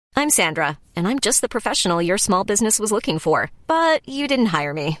I'm Sandra, and I'm just the professional your small business was looking for. But you didn't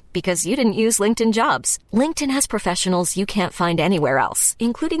hire me because you didn't use LinkedIn Jobs. LinkedIn has professionals you can't find anywhere else,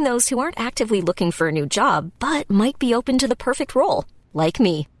 including those who aren't actively looking for a new job, but might be open to the perfect role, like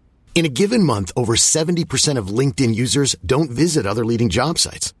me. In a given month, over 70% of LinkedIn users don't visit other leading job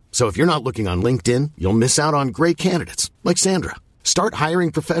sites. So if you're not looking on LinkedIn, you'll miss out on great candidates like Sandra. Start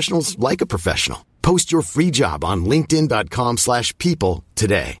hiring professionals like a professional. Post your free job on linkedin.com/people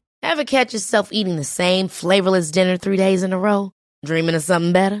today. Ever catch yourself eating the same flavorless dinner 3 days in a row? Dreaming of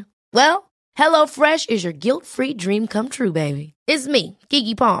something better? Well, HelloFresh is your guilt-free dream come true, baby. It's me,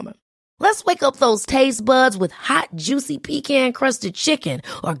 Keke Palmer. Let's wake up those taste buds with hot, juicy pecan-crusted chicken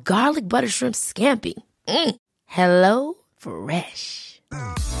or garlic butter shrimp scampi. Hello Fresh.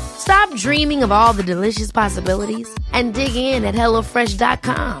 Stop dreaming of all the delicious possibilities and dig in at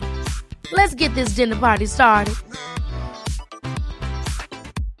HelloFresh.com. Let's get this dinner party started.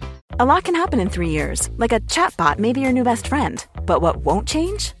 A lot can happen in 3 years, like a chatbot may be your new best friend. But what won't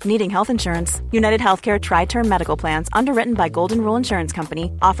change? Needing health insurance. United Healthcare Tri-Term Medical Plans, underwritten by Golden Rule Insurance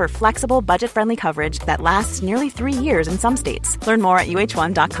Company, offer flexible, budget-friendly coverage that lasts nearly 3 years in some states. Learn more at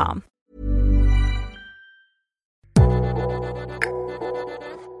uh1.com.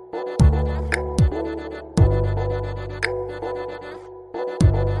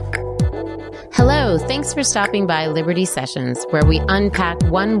 Hello, thanks for stopping by Liberty Sessions, where we unpack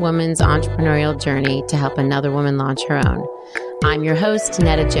one woman's entrepreneurial journey to help another woman launch her own. I'm your host,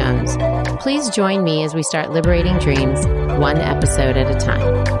 Netta Jones. Please join me as we start liberating dreams, one episode at a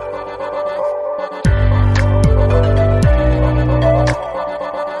time.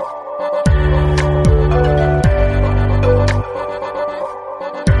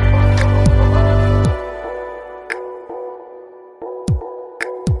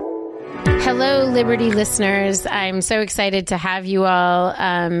 Hello, Liberty listeners. I'm so excited to have you all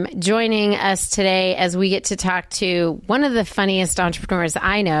joining us today as we get to talk to one of the funniest entrepreneurs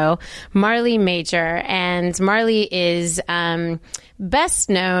I know, Marley Majcher. And Marley is best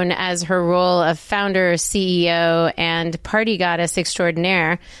known as her role of founder, CEO, and party goddess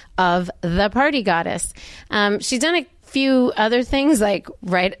extraordinaire of The Party Goddess. She's done a few other things like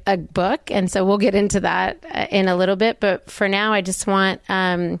write a book, and so we'll get into that in a little bit, but for now I just want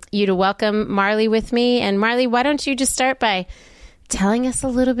you to welcome Marley with me. And Marley, why don't you just start by telling us a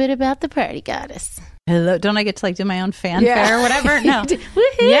little bit about the Party Goddess? Hello, don't I get to do my own fanfare or whatever? No.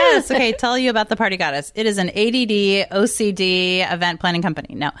 Yes, okay, tell you about the Party Goddess. It is an ADD, OCD event planning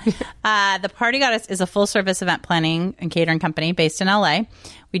company. No. The Party Goddess is a full-service event planning and catering company based in LA.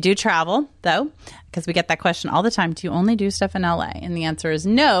 We do travel, though, because we get that question all the time. Do you only do stuff in LA? And the answer is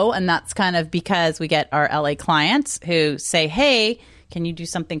no, and that's kind of because we get our LA clients who say, hey, can you do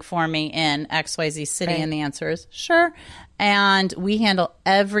something for me in XYZ city? Right. And the answer is sure. And we handle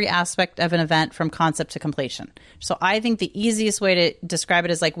every aspect of an event from concept to completion. So I think the easiest way to describe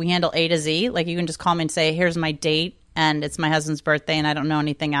it is we handle A to Z. You can just call me and say, here's my date, and it's my husband's birthday, and I don't know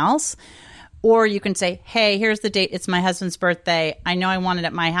anything else. Or you can say, hey, here's the date. It's my husband's birthday. I know I want it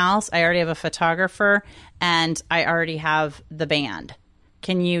at my house. I already have a photographer, and I already have the band.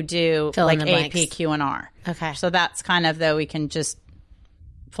 Can you do A, P, Q, and R? Okay. So that's kind of, though, we can just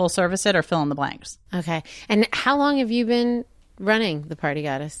full service it or fill in the blanks. Okay. And how long have you been running the Party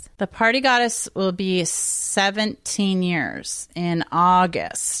Goddess? The Party Goddess will be 17 years in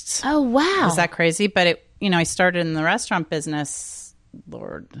August. Oh, wow. Is that crazy? But I started in the restaurant business.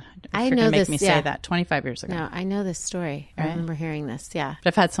 Lord, I know this. Make me say that 25 years ago. No, I know this story. Right? I remember hearing this. Yeah,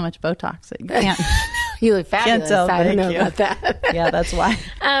 but I've had so much Botox that you can't. You look fabulous. I don't know about that. Yeah, that's why.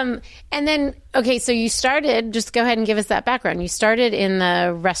 And then, okay, so you started. Just go ahead and give us that background. You started in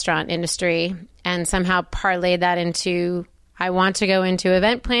the restaurant industry and somehow parlayed that into, I want to go into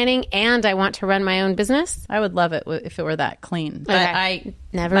event planning and I want to run my own business. I would love it if it were that clean. But okay.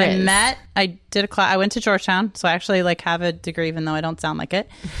 I did a class. I went to Georgetown, so I actually have a degree, even though I don't sound like it.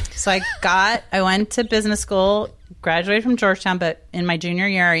 So I went to business school, graduated from Georgetown, but in my junior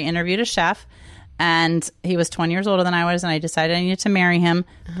year, I interviewed a chef, and he was 20 years older than I was, and I decided I needed to marry him.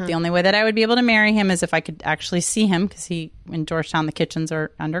 Uh-huh. The only way that I would be able to marry him is if I could actually see him, because in Georgetown, the kitchens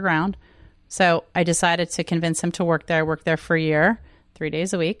are underground. So I decided to convince him to work there. I worked there for a year, 3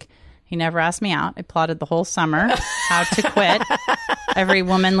 days a week. He never asked me out. I plotted the whole summer how to quit. Every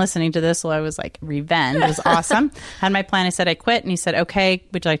woman listening to this, I was revenge. It was awesome. Had my plan. I said I quit, and he said, okay,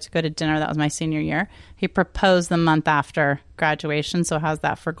 would you like to go to dinner? That was my senior year. He proposed the month after graduation. So how's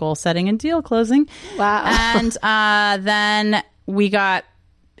that for goal setting and deal closing? Wow. And then we got,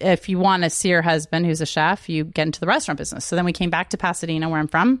 if you want to see your husband, who's a chef, you get into the restaurant business. So then we came back to Pasadena, where I'm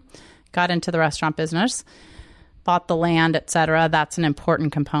from. Got into the restaurant business. bought the land, et cetera. That's an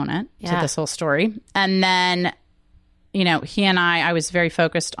important component to this whole story. And then, he and I was very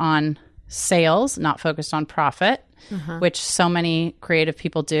focused on sales, not focused on profit, which so many creative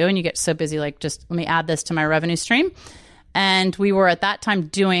people do. And you get so busy, like, just let me add this to my revenue stream. And we were at that time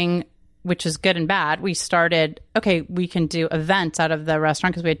doing, which is good and bad. We started, we can do events out of the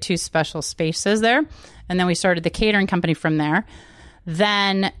restaurant because we had 2 special spaces there. And then we started the catering company from there.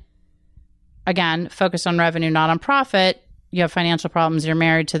 Then, again, focused on revenue, not on profit. You have financial problems. You're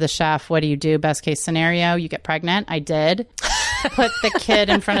married to the chef. What do you do? Best case scenario, you get pregnant. I did. Put the kid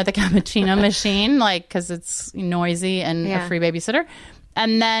in front of the cappuccino machine, because it's noisy and a free babysitter.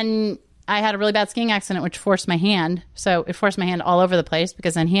 And then I had a really bad skiing accident, which forced my hand. So it forced my hand all over the place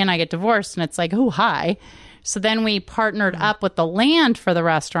because then he and I get divorced and it's like, oh, hi. So then we partnered up with the land for the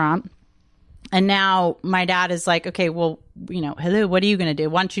restaurant. And now my dad is like, okay, well, hello, what are you going to do?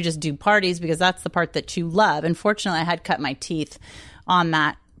 Why don't you just do parties? Because that's the part that you love. And fortunately, I had cut my teeth on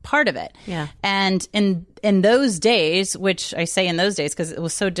that part of it. Yeah. And in those days, which I say in those days because it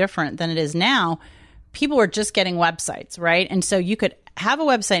was so different than it is now, people were just getting websites, right? And so you could have a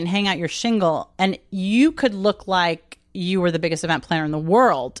website and hang out your shingle, and you could look like you were the biggest event planner in the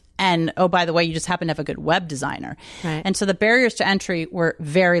world. And, oh, by the way, you just happen to have a good web designer. Right. And so the barriers to entry were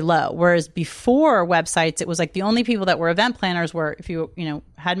very low. Whereas before websites, it was like the only people that were event planners were if you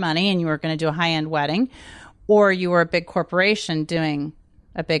had money and you were going to do a high-end wedding, or you were a big corporation doing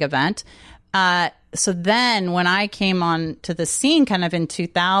a big event. So then when I came on to the scene kind of in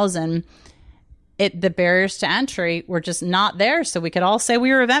 2000, the barriers to entry were just not there. So we could all say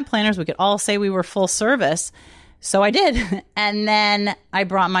we were event planners. We could all say we were full service. So I did. And then I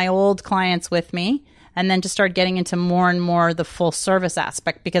brought my old clients with me and then just started getting into more and more the full service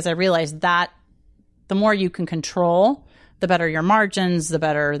aspect because I realized that the more you can control, the better your margins, the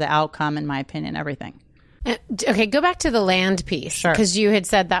better the outcome, in my opinion, everything. Okay, go back to the land piece. Sure. Because you had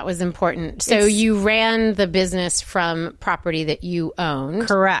said that was important. So you ran the business from property that you owned.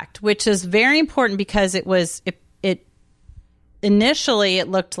 Correct, which is very important because it initially it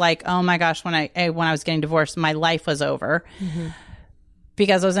looked like, oh my gosh, when I was getting divorced, my life was over. Mm-hmm.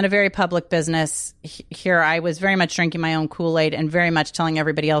 Because I was in a very public business. Here I was very much drinking my own Kool-Aid and very much telling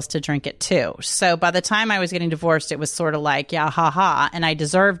everybody else to drink it too. So by the time I was getting divorced, it was sort of like, yeah, ha ha, and I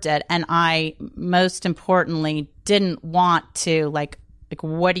deserved it. And I, most importantly, didn't want to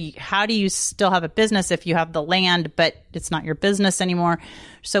how do you still have a business if you have the land, but it's not your business anymore?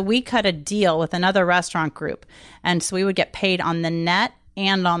 So we cut a deal with another restaurant group. And so we would get paid on the net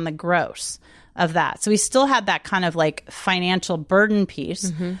and on the gross of that. So we still had that kind of financial burden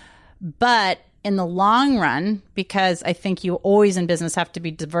piece. Mm-hmm. But in the long run, because I think you always in business have to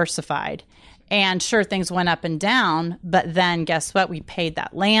be diversified. And sure, things went up and down, but then guess what? We paid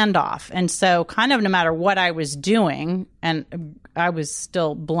that land off. And so kind of no matter what I was doing, and I was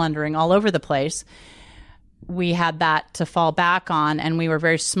still blundering all over the place, we had that to fall back on. And we were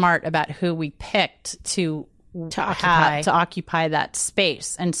very smart about who we picked to occupy that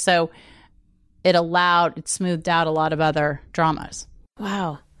space. And so it smoothed out a lot of other dramas.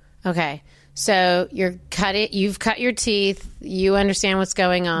 Wow. Okay. So you've cut your teeth. You understand what's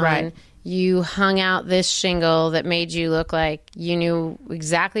going on. Right. You hung out this shingle that made you look like you knew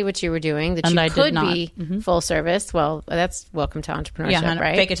exactly what you were doing, that you could be full service. Well, that's welcome to entrepreneurship,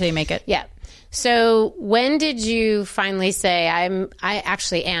 right? Fake it till you make it. Yeah. So when did you finally say, I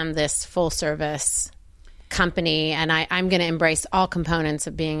actually am this full service company and I'm going to embrace all components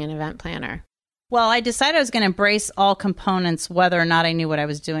of being an event planner? Well, I decided I was going to embrace all components, whether or not I knew what I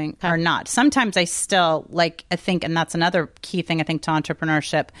was doing or not. Sometimes I still, I think, and that's another key thing I think to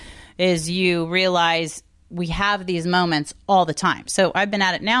entrepreneurship, is you realize we have these moments all the time. So I've been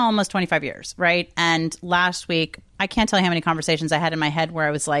at it now almost 25 years, right? And last week, I can't tell you how many conversations I had in my head where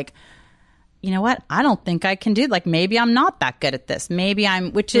I was like, you know what? I don't think I can do maybe I'm not that good at this. Maybe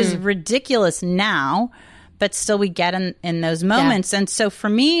which is ridiculous now. But still we get in those moments. Yeah. And so for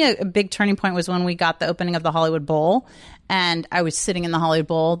me, a big turning point was when we got the opening of the Hollywood Bowl. And I was sitting in the Hollywood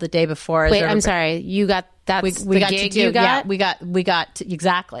Bowl the day before. Wait, I'm sorry. You got, that's we the got gig you got? Yeah, we got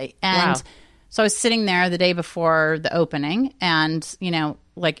exactly. And so I was sitting there the day before the opening and,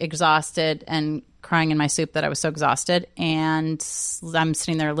 exhausted and crying in my soup that I was so exhausted. And I'm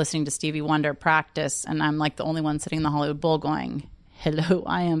sitting there listening to Stevie Wonder practice. And I'm the only one sitting in the Hollywood Bowl going, hello,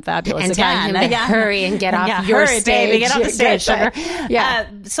 I am fabulous and again. Telling him to hurry and get off your stage. Baby, get off the stage, sugar. Yeah.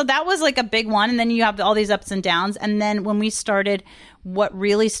 So that was a big one. And then you have all these ups and downs. And then when we started, what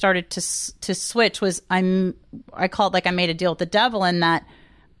really started to switch was I call it I made a deal with the devil in that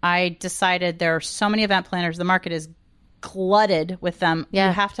I decided there are so many event planners. The market is glutted with them. Yeah.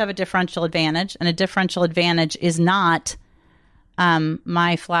 You have to have a differential advantage, and a differential advantage is not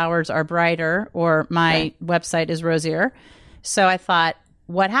my flowers are brighter or my website is rosier. So I thought,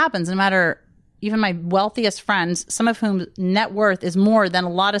 what happens no matter, even my wealthiest friends, some of whom net worth is more than a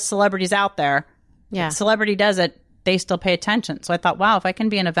lot of celebrities out there. Yeah. Celebrity does it, they still pay attention. So I thought, wow, if I can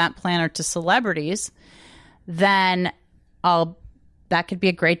be an event planner to celebrities, then that could be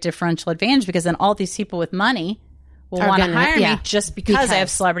a great differential advantage, because then all these people with money will want to hire me just because I have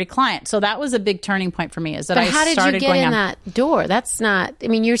celebrity clients. So that was a big turning point for me, is that but I how started did you get in that door? That's not, I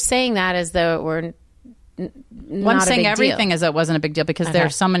mean, you're saying that as though it were not I'm a saying big everything deal. as though it wasn't a big deal, because there are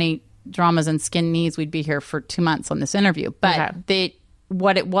so many dramas and skin knees. We'd be here for 2 months on this interview. But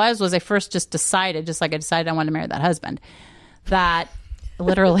what it was I first just decided, just like I decided I wanted to marry that husband, that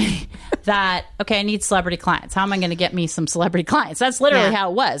literally that, okay, I need celebrity clients. How am I going to get me some celebrity clients? That's literally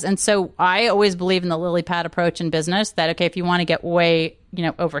how it was. And so I always believe in the lily pad approach in business, that, okay, if you want to get way,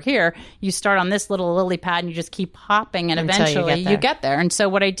 over here, you start on this little lily pad and you just keep hopping, and eventually you get there. And so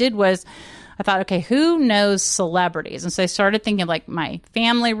what I did was, I thought, okay, who knows celebrities? And so I started thinking of like my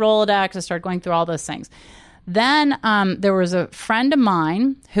family Rolodex. I started going through all those things. Then there was a friend of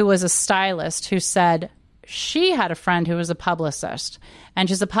mine who was a stylist who said she had a friend who was a publicist, and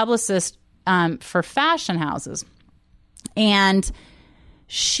she's a publicist for fashion houses. And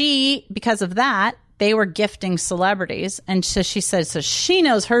she, because of that, they were gifting celebrities. And so she said, so she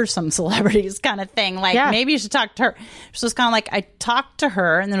knows her some celebrities kind of thing. Like, maybe you should talk to her. So it's kind of like I talked to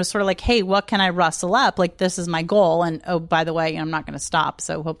her, and then it was sort of like, hey, what can I rustle up? Like, this is my goal. And, oh, by the way, I'm not going to stop.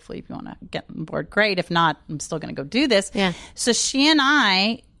 So hopefully if you want to get on board, great. If not, I'm still going to go do this. Yeah. So she and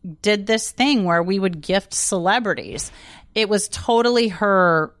I did this thing where we would gift celebrities. It was totally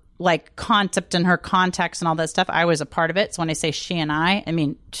her like concept and her context and all that stuff. I was a part of it. So when I say she and I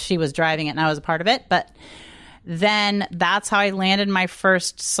mean she was driving it and I was a part of it. But then that's how I landed my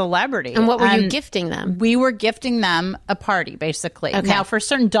first celebrity. And what were you gifting them? We were gifting them a party, basically. Okay. Now, for a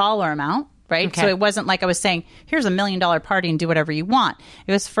certain dollar amount, right? Okay. So it wasn't like I was saying, here's $1 million party and do whatever you want.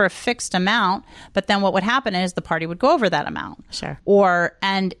 It was for a fixed amount. But then what would happen is the party would go over that amount. Sure.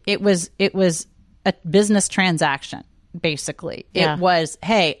 And it was a business transaction. Basically, it was,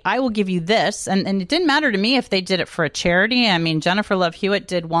 hey, I will give you this. And it didn't matter to me if they did it for a charity. I mean, Jennifer Love Hewitt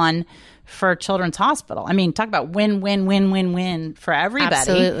did one for Children's Hospital. I mean, talk about win, win, win, win, win for everybody.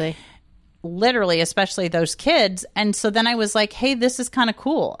 Absolutely. Literally, especially those kids. And so then I was like, hey, this is kind of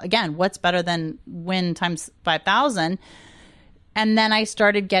cool. Again, what's better than win times 5,000? And then I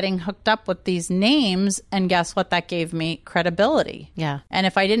started getting hooked up with these names. And guess what? That gave me credibility. Yeah. And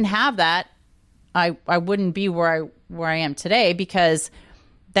if I didn't have that, I wouldn't be where I am today, because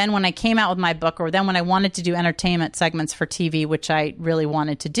then when I came out with my book, or then when I wanted to do entertainment segments for TV, which I really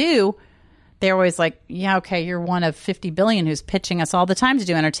wanted to do, they're always like, yeah, okay, you're one of 50 billion who's pitching us all the time to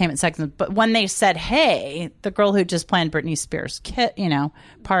do entertainment segments. But when they said, hey, the girl who just planned Britney Spears'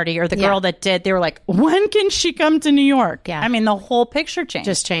 party, or the girl that did, they were like, when can she come to New York? Yeah. I mean, the whole picture changed.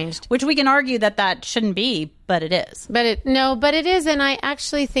 Just changed. Which we can argue that shouldn't be, but it is. But it is. And I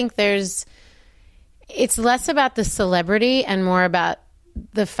actually think it's less about the celebrity and more about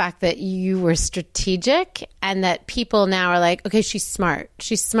the fact that you were strategic, and that people now are like, okay, she's smart.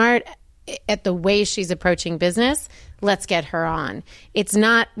 She's smart at the way she's approaching business. Let's get her on. It's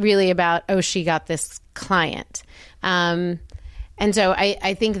not really about, oh, she got this client. And so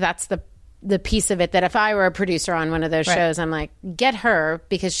I think that's the piece of it, that if I were a producer on one of those shows, I'm like, get her,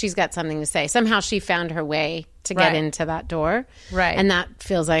 because she's got something to say. Somehow she found her way to get into that door. Right. And that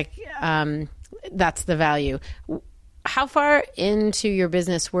feels like that's the value. How far into your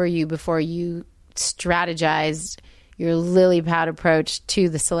business were you before you strategized your lily pad approach to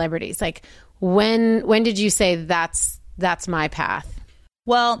the celebrities? Like, when did you say that's my path?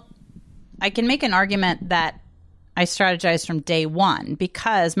 Well, I can make an argument that I strategized from day one,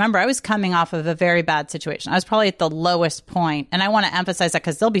 because remember, I was coming off of a very bad situation. I was probably at the lowest point. And I want to emphasize that,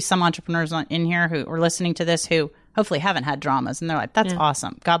 because there'll be some entrepreneurs in here who are listening to this who hopefully haven't had dramas, and they're like, that's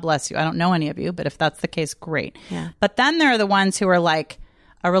awesome. God bless you. I don't know any of you, but if that's the case, great. Yeah. But then there are the ones who are like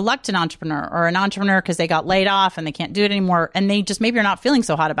a reluctant entrepreneur, or an entrepreneur because they got laid off and they can't do it anymore, and they just maybe are not feeling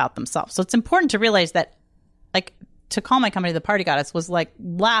so hot about themselves. So it's important to realize that, like, to call my company the Party Goddess was like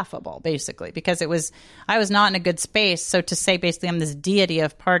laughable, basically, because I was not in a good space. So to say basically I'm this deity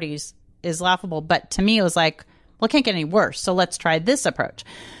of parties is laughable. But to me, it was like, well, it can't get any worse. So let's try this approach.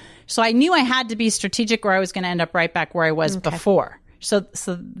 So I knew I had to be strategic, or I was going to end up right back where I was before. So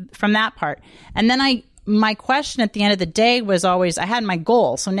from that part. And then my question at the end of the day was always, I had my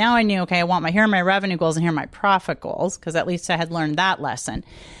goal. So now I knew, okay, here are my revenue goals and here are my profit goals, because at least I had learned that lesson.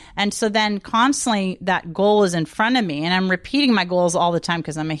 And so then constantly that goal is in front of me, and I'm repeating my goals all the time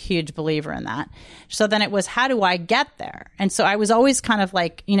because I'm a huge believer in that. So then it was, how do I get there? And so I was always kind of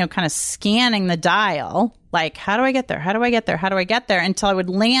like, kind of scanning the dial, like, how do I get there? How do I get there? How do I get there? Until I would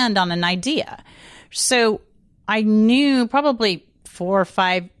land on an idea. So I knew probably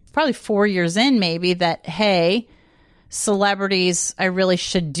 4 years in maybe that, hey, celebrities, I really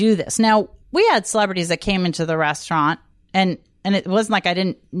should do this. Now, we had celebrities that came into the restaurant, and it wasn't like I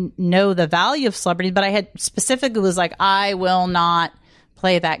didn't know the value of celebrities, but I had specifically was like, I will not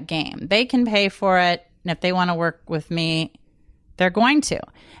play that game. They can pay for it, and if they want to work with me, they're going to.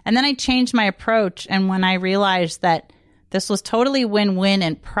 And then I changed my approach, and when I realized that this was totally win-win,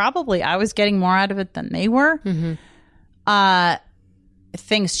 and probably I was getting more out of it than they were,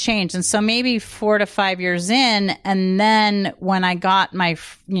 things changed. And so maybe 4 to 5 years in, and then when I got my,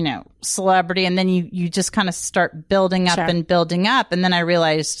 celebrity, and then you just kind of start building up and building up. And then I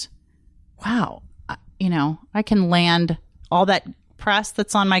realized, wow, I can land all that press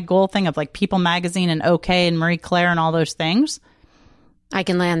that's on my goal thing of like People Magazine and OK and Marie Claire and all those things. I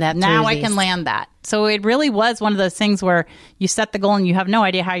can land that. Now I can land that. So it really was one of those things where you set the goal and you have no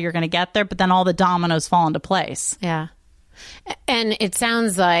idea how you're going to get there, but then all the dominoes fall into place. Yeah. And it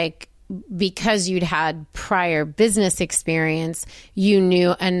sounds like because you'd had prior business experience, you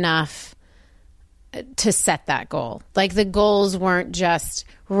knew enough to set that goal. Like the goals weren't just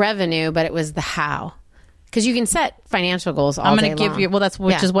revenue, but it was the how. Because you can set financial goals all day long. I'm going to give you,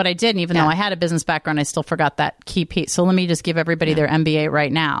 which is what I did. And even though I had a business background, I still forgot that key piece. So let me just give everybody their MBA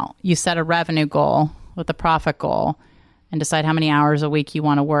right now. You set a revenue goal with a profit goal and decide how many hours a week you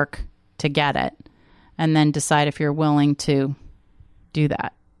want to work to get it. And then decide if you're willing to do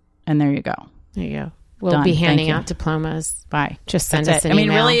that. And there you go. There you go. We'll be handing out diplomas. Bye. Just send us an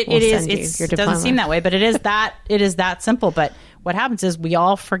email. Really, it doesn't seem that way, but it is that simple. But what happens is we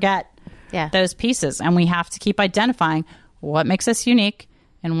all forget those pieces, and we have to keep identifying what makes us unique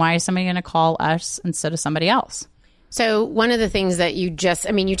and why is somebody going to call us instead of somebody else. So one of the things that you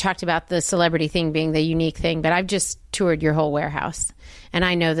talked about the celebrity thing being the unique thing, but I've just toured your whole warehouse, and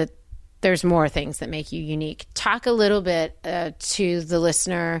I know that there's more things that make you unique. Talk a little bit to the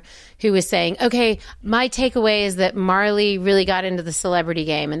listener who is saying, okay, my takeaway is that Marley really got into the celebrity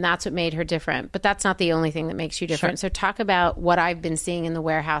game and that's what made her different. But that's not the only thing that makes you different. Sure. So talk about what I've been seeing in the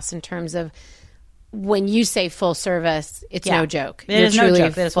warehouse in terms of when you say full service, it's no joke. It is no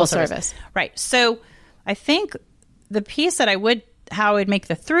joke. It is full service. Right. So I think the piece that how I would make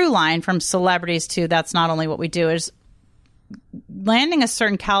the through line from celebrities to that's not only what we do is landing a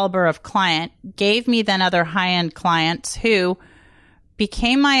certain caliber of client gave me then other high-end clients who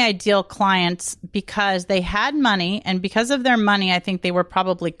became my ideal clients because they had money, and because of their money, I think they were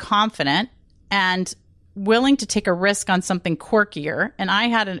probably confident and willing to take a risk on something quirkier. And I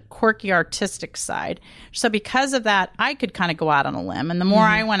had a quirky artistic side. So because of that, I could kind of go out on a limb. And the more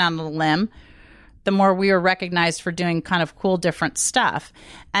I went out on a limb, the more we were recognized for doing kind of cool, different stuff.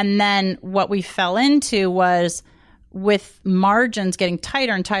 And then what we fell into was with margins getting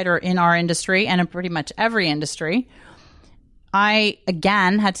tighter and tighter in our industry and in pretty much every industry, I,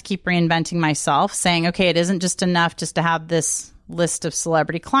 again, had to keep reinventing myself, saying, okay, it isn't just enough just to have this list of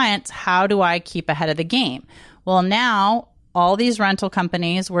celebrity clients. How do I keep ahead of the game? Well, now all these rental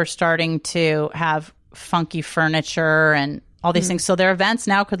companies were starting to have funky furniture and all these things. So their events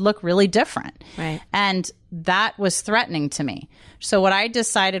now could look really different. Right. And that was threatening to me. So what I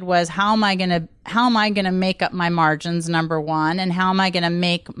decided was, how am I going to make up my margins, number one, and how am I going to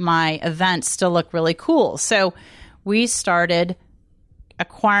make my events still look really cool? So we started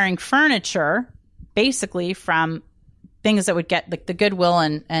acquiring furniture basically from things that would get like the Goodwill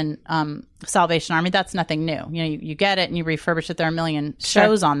and Salvation Army. That's nothing new. You get it and you refurbish it. There are a million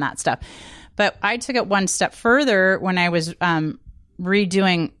shows on that stuff. But I took it one step further when I was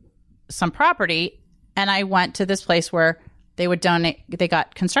redoing some property, and I went to this place where they would donate, they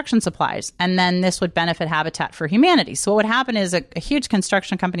got construction supplies, and then this would benefit Habitat for Humanity. So what would happen is a huge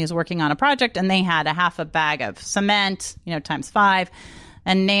construction company is working on a project, and they had a half a bag of cement, times 5,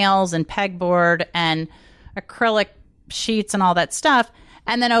 and nails and pegboard and acrylic sheets and all that stuff.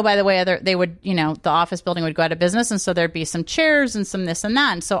 And then, oh, by the way, they would, the office building would go out of business. And so there'd be some chairs and some this and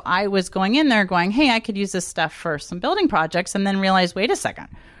that. And so I was going in there going, hey, I could use this stuff for some building projects. And then realized, wait a second,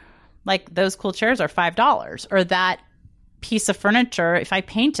 like those cool chairs are $5, or that piece of furniture, if I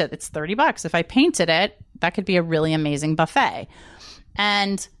paint it, it's $30. If I painted it, that could be a really amazing buffet.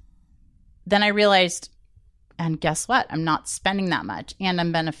 And then I realized, and guess what? I'm not spending that much and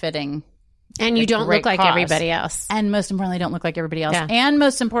I'm benefiting And you don't look like cause. everybody else. And most importantly, don't look like everybody else. Yeah. And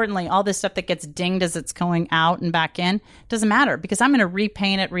most importantly, all this stuff that gets dinged as it's going out and back in doesn't matter because I'm going to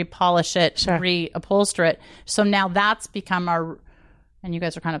repaint it, repolish it, reupholster it. So now that's become our, and you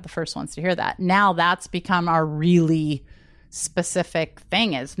guys are kind of the first ones to hear that. Now that's become our really specific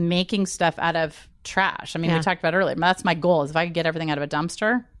thing, is making stuff out of trash. I mean, we talked about earlier, but that's my goal, is if I could get everything out of a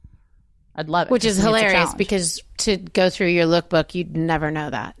dumpster, I'd love it. Which is hilarious because to go through your lookbook, you'd never know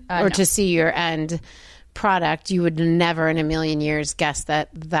that. Or to see your end product, you would never in a million years guess that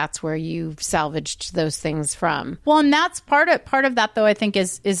that's where you salvaged those things from. Well, and that's part of that, though, I think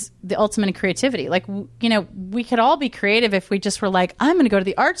is the ultimate creativity. Like, you know, we could all be creative if we just were like, I'm going to go to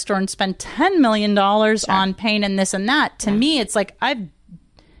the art store and spend $10 million on paint and this and that. To me, it's like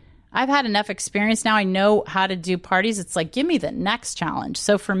I've had enough experience now. I know how to do parties. It's like, give me the next challenge.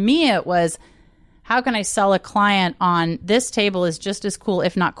 So for me, it was, how can I sell a client on this table is just as cool,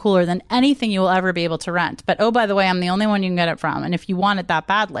 if not cooler, than anything you will ever be able to rent. But, oh, by the way, I'm the only one you can get it from. And if you want it that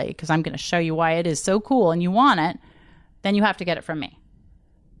badly, because I'm going to show you why it is so cool and you want it, then you have to get it from me.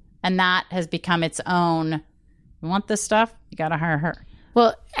 And that has become its own, you want this stuff? You got to hire her.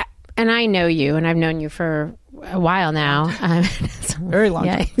 Well, and I know you, and I've known you for a while now. Very long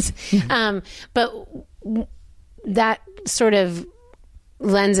time. But that sort of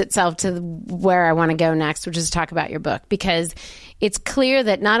lends itself to where I want to go next, which is talk about your book, because it's clear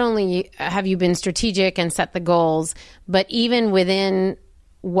that not only have you been strategic and set the goals, but even within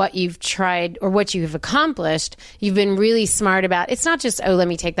what you've tried or what you've accomplished, you've been really smart about, it's not just, oh, let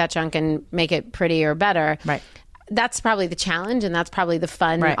me take that junk and make it pretty or better. Right. That's probably the challenge, and that's probably the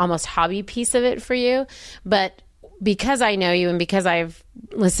fun, almost hobby piece of it for you. But because I know you and because I've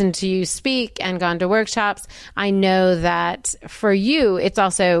listened to you speak and gone to workshops, I know that for you, it's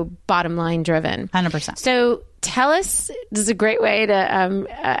also bottom line driven. 100%. So tell us, this is a great way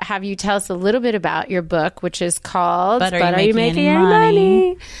to have you tell us a little bit about your book, which is called But Are You Making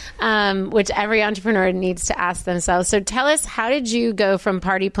Any Money? Which every entrepreneur needs to ask themselves. So tell us, how did you go from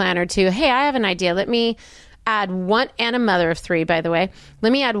party planner to, hey, I have an idea. Let me add one, and a mother of three, by the way.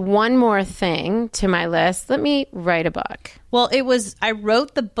 Let me add one more thing to my list. Let me write a book. Well, I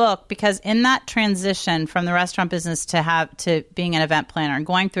wrote the book because in that transition from the restaurant business to being an event planner and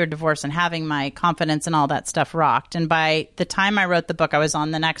going through a divorce and having my confidence and all that stuff rocked. And by the time I wrote the book, I was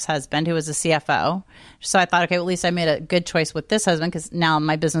on the next husband, who was a CFO. So I thought, okay, well, at least I made a good choice with this husband, because now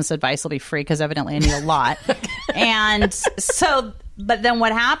my business advice will be free, because evidently I need a lot. And so, but then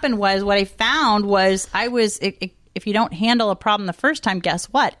what happened was, what I found was if you don't handle a problem the first time, guess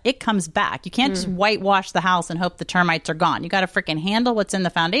what? It comes back. You can't just whitewash the house and hope the termites are gone. You got to freaking handle what's in the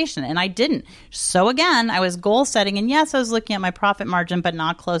foundation. And I didn't. So again, I was goal setting. And yes, I was looking at my profit margin, but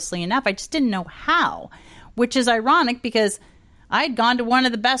not closely enough. I just didn't know how, which is ironic because I'd gone to one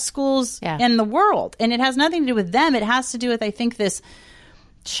of the best schools in the world. And it has nothing to do with them. It has to do with, I think, this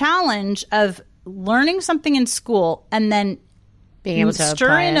challenge of learning something in school and then being able to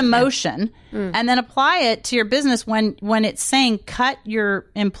stir in emotion and then apply it to your business when it's saying cut your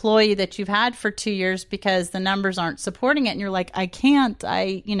employee that you've had for 2 years because the numbers aren't supporting it. And you're like, I can't,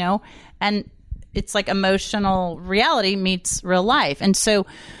 and it's like emotional reality meets real life. And so,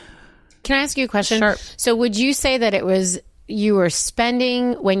 can I ask you a question? Sure. So would you say that it was you were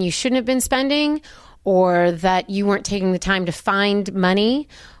spending when you shouldn't have been spending, or that you weren't taking the time to find money,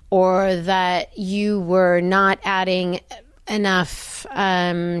 or that you were not adding enough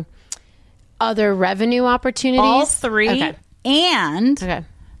other revenue opportunities? All three. Okay. And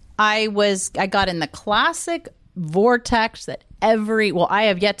I got in the classic vortex that I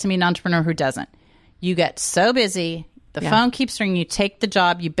have yet to meet an entrepreneur who doesn't. You get so busy, the phone keeps ringing, you take the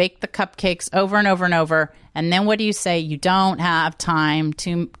job, you bake the cupcakes over and over and over, and then what do you say? You don't have time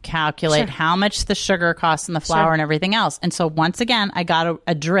to calculate how much the sugar costs and the flour and everything else. And so once again, I got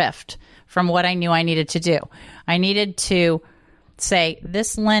a drift from what I knew I needed to do. I needed to say,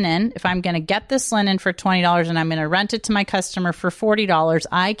 this linen, if I'm going to get this linen for $20 and I'm going to rent it to my customer for $40,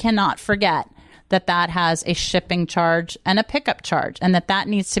 I cannot forget that has a shipping charge and a pickup charge, and that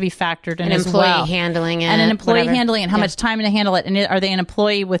needs to be factored in as well. An employee handling it. And an employee handling it, and how much time to handle it. And are they an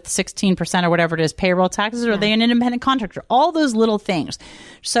employee with 16% or whatever it is, payroll taxes, or are they an independent contractor? All those little things.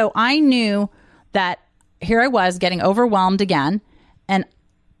 So I knew that here I was getting overwhelmed again, and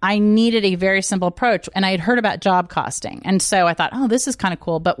I needed a very simple approach. And I had heard about job costing. And so I thought, oh, this is kind of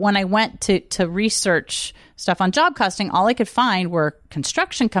cool. But when I went to research stuff on job costing, all I could find were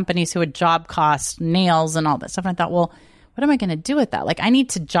construction companies who would job cost nails and all that stuff. And I thought, well, what am I going to do with that? Like, I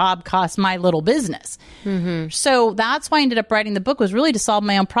need to job cost my little business. Mm-hmm. So that's why I ended up writing the book, was really to solve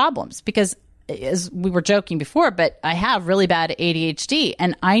my own problems. Because as we were joking before, but I have really bad ADHD,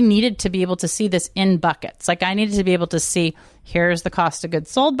 and I needed to be able to see this in buckets. Like I needed to be able to see, here's the cost of goods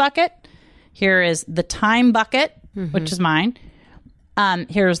sold bucket. Here is the time bucket, which is mine.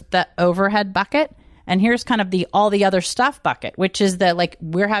 Here's the overhead bucket. And here's kind of the all the other stuff bucket, which is the, like,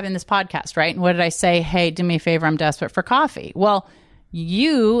 we're having this podcast, right? And what did I say? Hey, do me a favor. I'm desperate for coffee. Well,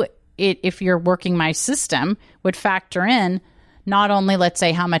 if you're working my system, would factor in not only, let's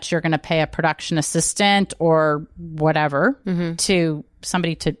say, how much you're going to pay a production assistant or whatever to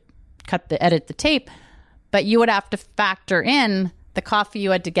somebody to edit the tape, but you would have to factor in the coffee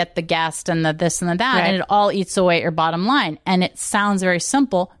you had to get, the guest, and the this and the that, and it all eats away at your bottom line. And it sounds very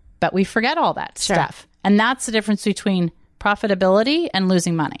simple, but we forget all that stuff. And that's the difference between profitability and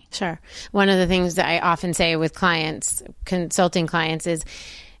losing money. Sure. One of the things that I often say with clients, consulting clients, is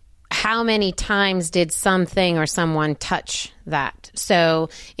how many times did something or someone touch that? So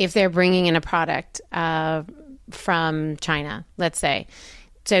if they're bringing in a product from China, let's say,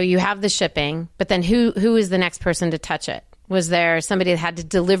 so you have the shipping, but then who is the next person to touch it? Was there somebody that had to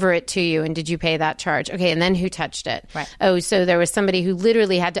deliver it to you, and did you pay that charge? Okay, and then who touched it? Right. Oh, so there was somebody who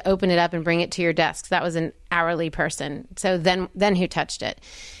literally had to open it up and bring it to your desk. That was an hourly person. So then who touched it?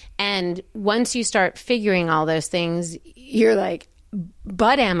 And once you start figuring all those things, you're like,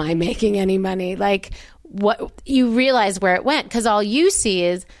 but am I making any money? Like, what you realize where it went, because all you see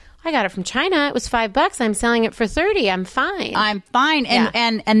is, I got it from China. It was $5. I'm selling it for $30. I'm fine.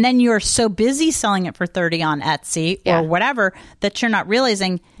 And then you're so busy selling it for $30 on Etsy or whatever that you're not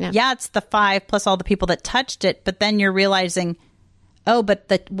realizing, it's the $5 plus all the people that touched it. But then you're realizing, oh, but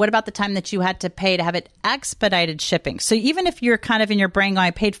what about the time that you had to pay to have it expedited shipping? So even if you're kind of in your brain going,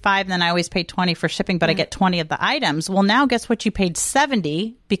 I paid $5, then I always pay $20 for shipping, but I get 20 of the items. Well, now guess what? You paid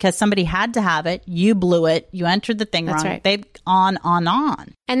 $70 because somebody had to have it. You blew it. You entered the thing wrong. Right. They've on.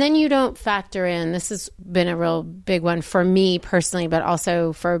 And then you don't factor in, this has been a real big one for me personally, but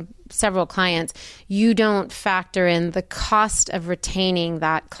also for several clients, you don't factor in the cost of retaining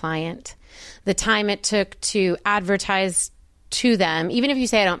that client, the time it took to advertise to them, even if you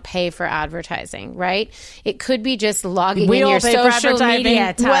say I don't pay for advertising, right? It could be just logging in your social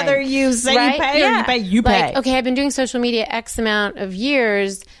media time. Whether you say you pay or you pay, you pay. Like, okay, I've been doing social media X amount of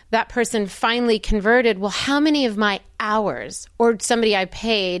years. That person finally converted. Well, how many of my hours, or somebody I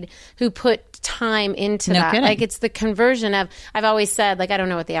paid who put time into that? Kidding. Like, it's the conversion of, I've always said, like, I don't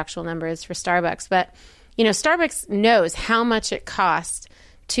know what the actual number is for Starbucks, but, you know, Starbucks knows how much it costs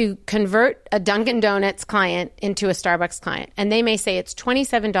to convert a Dunkin' Donuts client into a Starbucks client. And they may say it's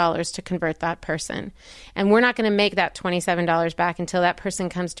 $27 to convert that person. And we're not going to make that $27 back until that person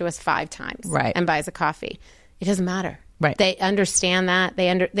comes to us 5 times and buys a coffee. It doesn't matter. Right. They understand that.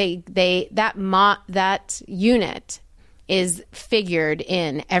 That unit is figured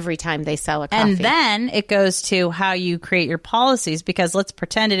in every time they sell a coffee. And then it goes to how you create your policies, because let's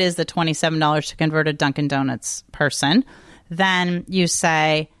pretend it is the $27 to convert a Dunkin' Donuts person. Then you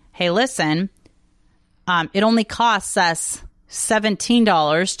say, hey, listen, it only costs us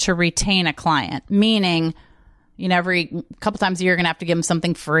 $17 to retain a client, meaning, you know, every couple times a year, you're going to have to give them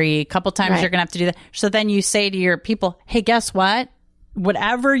something free. A couple times you're going to have to do that. So then you say to your people, hey, guess what?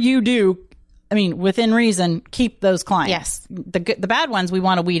 Whatever you do, I mean, within reason, keep those clients. Yes. The bad ones we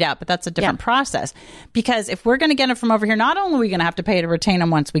want to weed out, but that's a different process. Because if we're going to get them from over here, not only are we going to have to pay to retain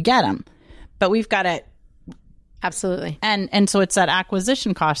them once we get them, but we've got to... Absolutely. And so it's that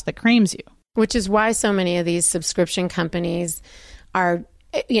acquisition cost that creams you. Which is why so many of these subscription companies are,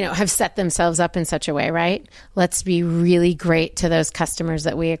 you know, have set themselves up in such a way, right? Let's be really great to those customers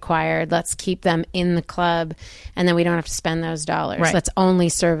that we acquired. Let's keep them in the club, and then we don't have to spend those dollars. Right. Let's only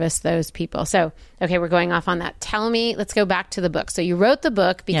service those people. So, okay, we're going off on that. Tell me, let's go back to the book. So you wrote the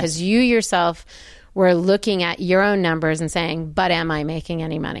book because you yourself were looking at your own numbers and saying, but am I making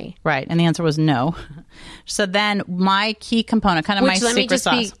any money? Right. And the answer was no. So then my key component, kind of my secret sauce.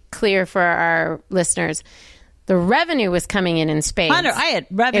 Let me just be clear for our listeners. The revenue was coming in spades. I had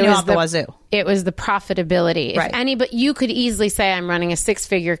revenue off the wazoo. It was the profitability. Right. But you could easily say, I'm running a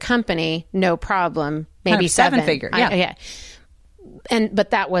 6-figure company, no problem. Maybe 7-figure. Yeah.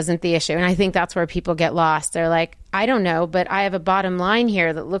 But that wasn't the issue. And I think that's where people get lost. They're like, I don't know, but I have a bottom line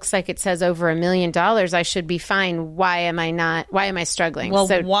here that looks like it says over $1 million. I should be fine. Why am I struggling? Well,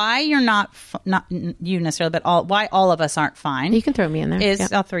 why you're not you necessarily, but why all of us aren't fine. You can throw me in there.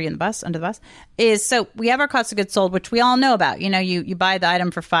 I'll throw you in the bus, under the bus. Is so we have our cost of goods sold, which we all know about. You know, you buy the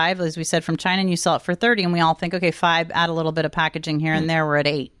item for $5, as we said, from China, and you sell it for $30, and we all think, okay, $5, add a little bit of packaging here and there, we're at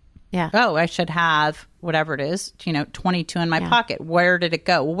 $8. Yeah. Oh, I should have whatever it is, you know, 22 in my pocket. Where did it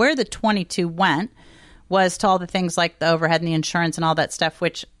go? Well, where the 22 went was to all the things like the overhead and the insurance and all that stuff,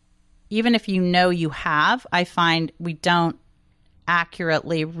 which even if you know you have, I find we don't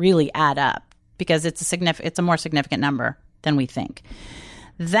accurately really add up because it's a more significant number than we think.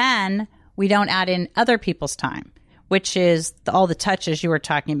 Then we don't add in other people's time, which is all the touches you were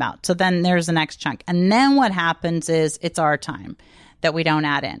talking about. So then there's the next chunk. And then what happens is it's our time that we don't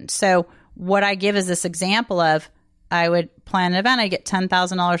add in. So what I give is this example of, I would plan an event. I get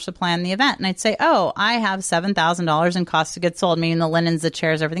 $10,000 to plan the event. And I'd say, oh, I have $7,000 in cost of goods sold, meaning the linens, the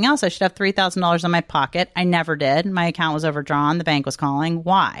chairs, everything else. I should have $3,000 in my pocket. I never did. My account was overdrawn. The bank was calling.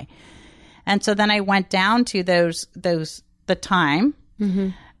 Why? And so then I went down to the time,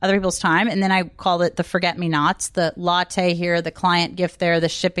 other people's time. And then I called it the forget-me-nots, the latte here, the client gift there, the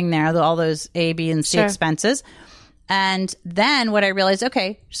shipping there, all those A, B, and C expenses. And then what I realized,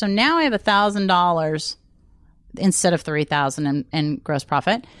 okay, so now I have $1,000 instead of $3,000 in gross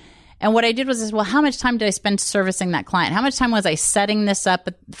profit. And what I did was, well, how much time did I spend servicing that client? How much time was I setting this up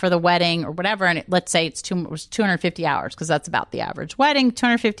for the wedding or whatever? And let's say it was 250 hours because that's about the average wedding.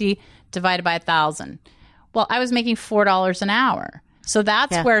 250 divided by 1,000. Well, I was making $4 an hour. So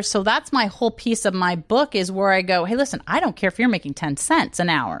that's my whole piece of my book is where I go, hey, listen, I don't care if you're making 10 cents an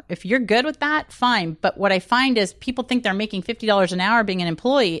hour. If you're good with that, fine. But what I find is people think they're making $50 an hour being an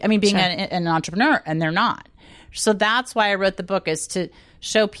employee, being an entrepreneur, and they're not. So that's why I wrote the book, is to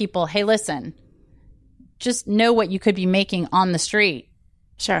show people, hey, listen, just know what you could be making on the street.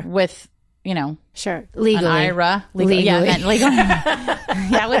 Sure. With, legally. An IRA. Legally. Yeah, legal.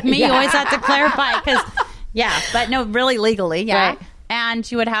 Yeah, with me, you always have to clarify because, but no, really legally. Yeah. Right.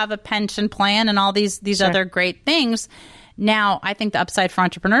 And you would have a pension plan and all these other great things. Now, I think the upside for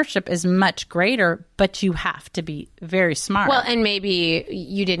entrepreneurship is much greater, but you have to be very smart. Well, and maybe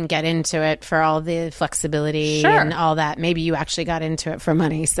you didn't get into it for all the flexibility and all that. Maybe you actually got into it for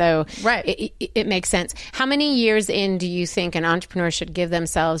money. So it makes sense. How many years in do you think an entrepreneur should give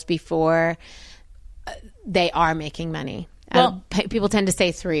themselves before they are making money? Well, people tend to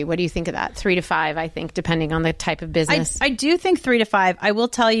say 3. What do you think of that? 3 to 5, I think, depending on the type of business. I do think 3 to 5. I will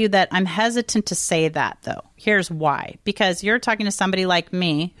tell you that I'm hesitant to say that, though. Here's why. Because you're talking to somebody like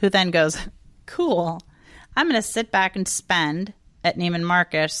me who then goes, cool, I'm going to sit back and spend at Neiman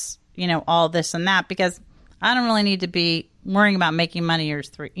Marcus, all this and that, because I don't really need to be worrying about making money years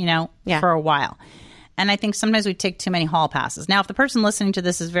 3, for a while. And I think sometimes we take too many hall passes. Now, if the person listening to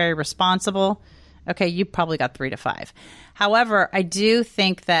this is very responsible, okay, you probably got 3 to 5. However, I do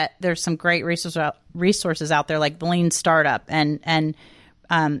think that there's some great resources out there, like the Lean Startup and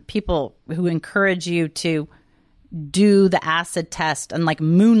people who encourage you to do the acid test and like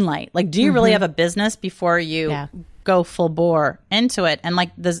moonlight. Like, do you really have a business before you go full bore into it? And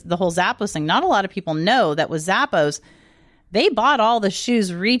like the whole Zappos thing, not a lot of people know that with Zappos, they bought all the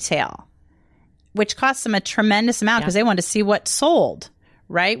shoes retail, which cost them a tremendous amount because they wanted to see what sold,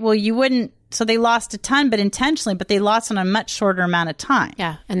 right? Well, you wouldn't. So they lost a ton, but intentionally, but they lost in a much shorter amount of time.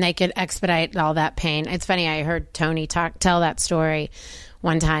 Yeah, and they could expedite all that pain. It's funny, I heard Tony tell that story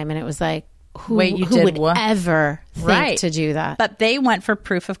one time, and it was like, who would ever think to do that? But they went for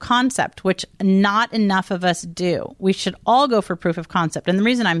proof of concept, which not enough of us do. We should all go for proof of concept. And the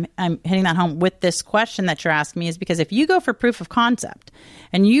reason I'm hitting that home with this question that you're asking me is because if you go for proof of concept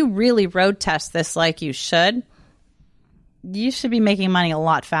and you really road test this like you should be making money a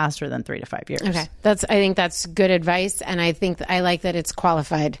lot faster than 3 to 5 years. Okay. I think that's good advice. And I think I like that it's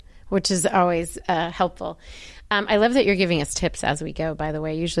qualified, which is always helpful. I love that you're giving us tips as we go, by the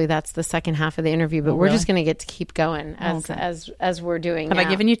way. Usually that's the second half of the interview, but we're just going to get to keep going as we're doing Have now. I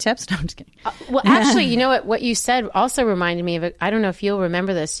given you tips? No, I'm just kidding. Well, actually, you know what you said also reminded me of it. I don't know if you'll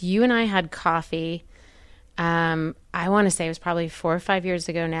remember this. You and I had coffee. I want to say it was probably 4 or 5 years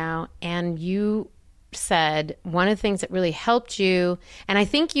ago now. And you said one of the things that really helped you, and I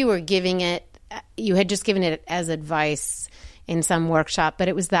think you had just given it as advice in some workshop, but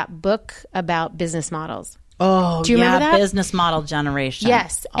it was that book about business models. Oh, do you remember that? Business model generation.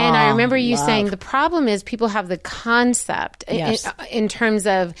 Yes. And I remember you saying the problem is people have the concept in terms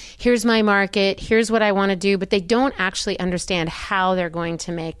of here's my market, here's what I want to do, but they don't actually understand how they're going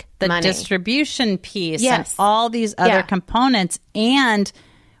to make money. The distribution piece and all these other components. And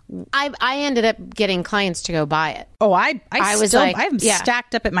I ended up getting clients to go buy it. Oh, I'm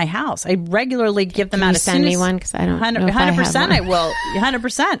stacked up at my house. I regularly give them out. Send me one because I don't. 100%, I will.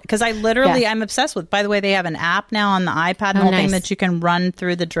 100% because I literally I'm obsessed with. By the way, they have an app now on the iPad, and thing that you can run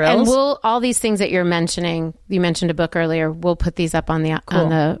through the drills. And all these things that you're mentioning. You mentioned a book earlier. We'll put these up on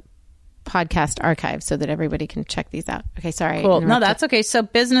the podcast archive so that everybody can check these out. Okay, sorry. Cool. No, that's okay. So,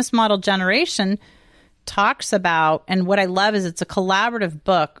 business model generation talks about, and what I love is it's a collaborative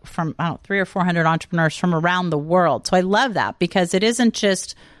book from 300 or 400 entrepreneurs from around the world. So I love that because it isn't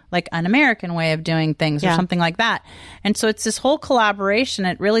just like an American way of doing things or something like that. And so it's this whole collaboration.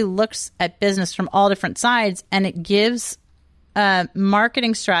 It really looks at business from all different sides, and it gives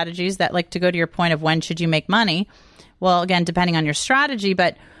marketing strategies that, like, to go to your point of when should you make money. Well, again, depending on your strategy,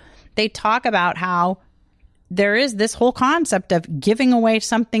 but they talk about how there is this whole concept of giving away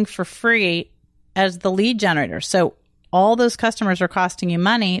something for free as the lead generator. So all those customers are costing you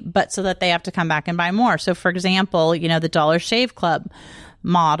money, but so that they have to come back and buy more. So, for example, the Dollar Shave Club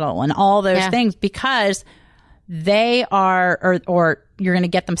model and all those things, because they are, or you're going to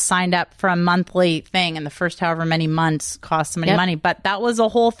get them signed up for a monthly thing, and the first however many months costs so many money. But that was a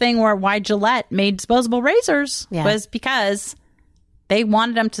whole thing why Gillette made disposable razors was because they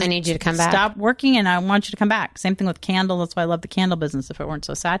wanted them to, I need you to come back. Stop working, and I want you to come back. Same thing with candles. That's why I love the candle business if it weren't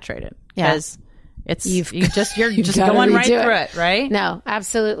so saturated. Because you're just going right through it, right? No,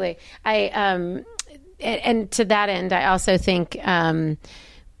 absolutely. And to that end, I also think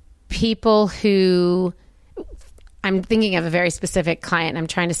people who, I'm thinking of a very specific client. I'm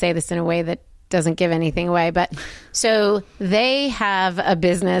trying to say this in a way that doesn't give anything away, but so they have a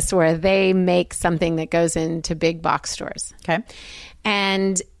business where they make something that goes into big box stores. Okay.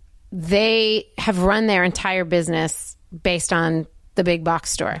 And they have run their entire business based on the big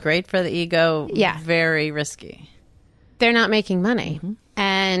box store. Great for the ego. Yeah. Very risky. They're not making money. Mm-hmm.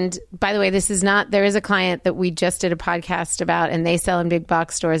 And by the way, there is a client that we just did a podcast about, and they sell in big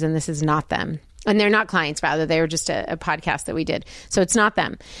box stores, and this is not them. And they're not clients, rather. They were just a podcast that we did. So it's not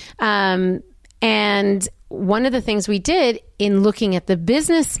them. And one of the things we did in looking at the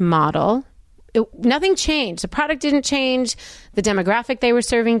business model, nothing changed. The product didn't change. The demographic they were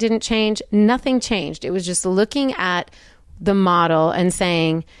serving didn't change. Nothing changed. It was just looking at the model and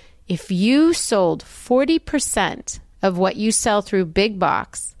saying, if you sold 40% of what you sell through big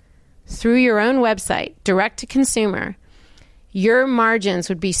box, through your own website, direct to consumer, your margins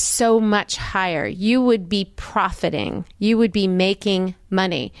would be so much higher. You would be profiting. You would be making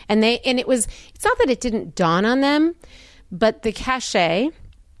money. It's not that it didn't dawn on them, but the cachet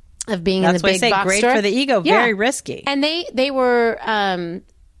of being in the big box great store. For the ego, very risky. And they were,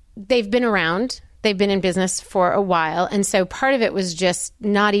 they've been around. They've been in business for a while. And so part of it was just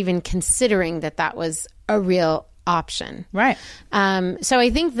not even considering that was a real option. Right. So I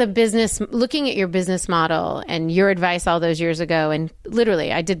think looking at your business model and your advice all those years ago, and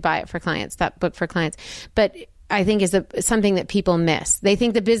literally I did buy it for clients, that book for clients, but I think is something that people miss. They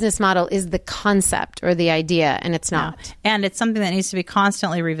think the business model is the concept or the idea, and it's not. No. And it's something that needs to be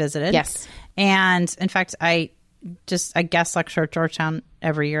constantly revisited. Yes. And in fact, I guest lecture at Georgetown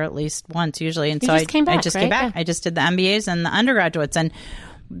every year, at least once usually. And I just came back. Yeah. I just did the MBAs and the undergraduates, and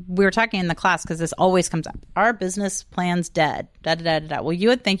we were talking in the class because this always comes up. Our business plan's dead. Da, da, da, da, da. Well, you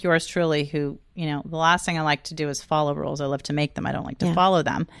would think yours truly, who, the last thing I like to do is follow rules. I love to make them. I don't like to follow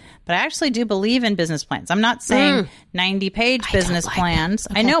them. But I actually do believe in business plans. I'm not saying 90-page business plans.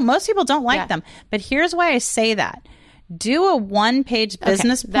 Okay. I know most people don't like them. But here's why I say that. Do a one-page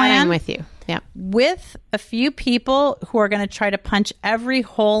business plan. That I'm with you. Yeah. With a few people who are going to try to punch every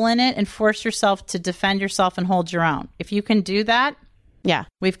hole in it and force yourself to defend yourself and hold your own. If you can do that, yeah,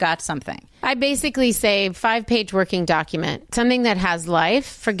 we've got something. I basically say 5-page working document, something that has life.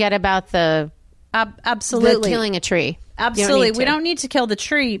 Forget about the killing a tree. Absolutely. We don't need to kill the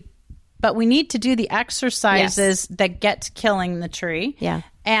tree, but we need to do the exercises that get to killing the tree. Yeah.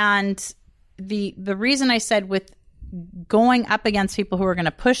 And the reason I said with going up against people who are going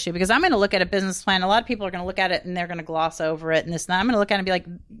to push you, because I'm going to look at a business plan. A lot of people are going to look at it and they're going to gloss over it and this and that. I'm going to look at it and be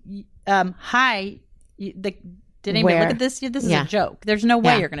like, hi, did anybody look at this? This is a joke. There's no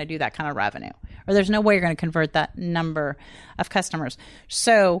way you're going to do that kind of revenue, or there's no way you're going to convert that number of customers.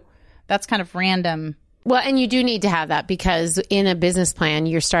 So that's kind of random. Well, and you do need to have that, because in a business plan,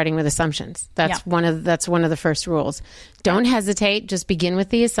 you're starting with assumptions. That's one of the first rules. Don't hesitate. Just begin with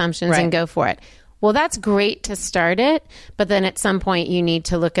the assumptions and go for it. Well, that's great to start it, but then at some point you need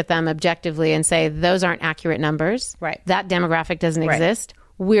to look at them objectively and say, those aren't accurate numbers. Right. That demographic doesn't exist.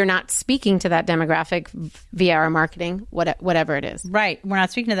 We're not speaking to that demographic via our marketing, whatever it is. Right. We're not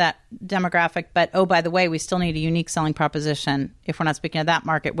speaking to that demographic, but oh, by the way, we still need a unique selling proposition. If we're not speaking to that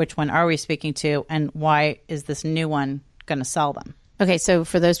market, which one are we speaking to, and why is this new one going to sell them? Okay, so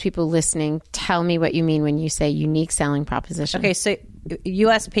for those people listening, tell me what you mean when you say unique selling proposition. Okay, so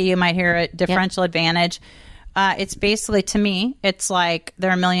USP, you might hear it, differential advantage. It's basically, to me, it's like there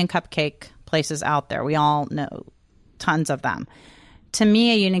are a million cupcake places out there. We all know tons of them. To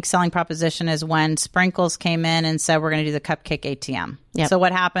me, a unique selling proposition is when Sprinkles came in and said, we're going to do the cupcake ATM. Yep. So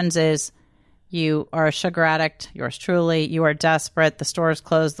what happens is you are a sugar addict, yours truly, you are desperate, the store is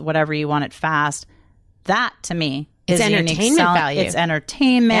closed, whatever, you want it fast. That, to me, It's entertainment value. It's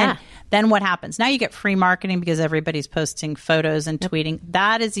entertainment. Yeah. Then what happens? Now you get free marketing because everybody's posting photos and tweeting.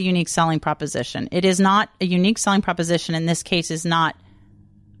 That is a unique selling proposition. It is not a unique selling proposition in this case is not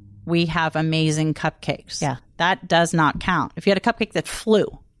we have amazing cupcakes. Yeah. That does not count. If you had a cupcake that flew,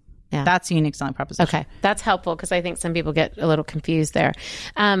 that's a unique selling proposition. Okay. That's helpful because I think some people get a little confused there.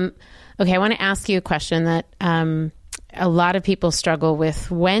 Okay. I want to ask you a question that a lot of people struggle with.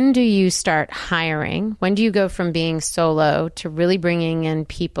 When do you start hiring? When do you go from being solo to really bringing in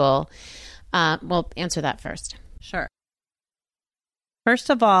people? Well, answer that first. Sure. First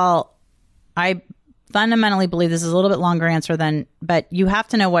of all, I fundamentally believe this is a little bit longer answer but you have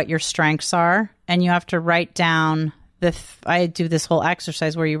to know what your strengths are, and you have to write down I do this whole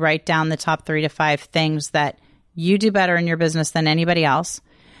exercise where you write down the top 3 to 5 things that you do better in your business than anybody else.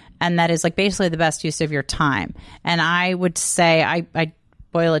 And that is like basically the best use of your time. And I would say I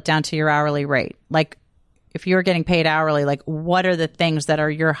boil it down to your hourly rate. Like if you're getting paid hourly, like what are the things that are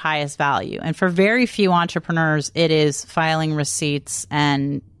your highest value? And for very few entrepreneurs, it is filing receipts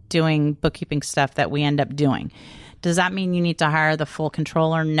and doing bookkeeping stuff that we end up doing. Does that mean you need to hire the full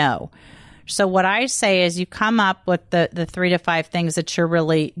controller? No. So what I say is you come up with the 3 to 5 things that you're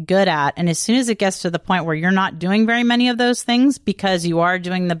really good at. And as soon as it gets to the point where you're not doing very many of those things because you are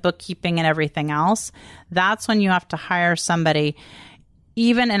doing the bookkeeping and everything else, that's when you have to hire somebody.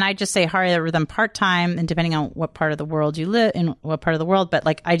 And I just say hire them part-time, and depending on what part of the world you live in, but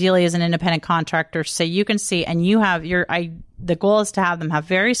like ideally as an independent contractor, so you can see, and you have the goal is to have them have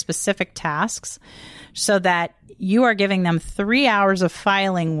very specific tasks so that you are giving them 3 hours of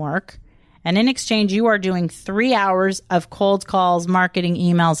filing work. And in exchange, you are doing 3 hours of cold calls, marketing,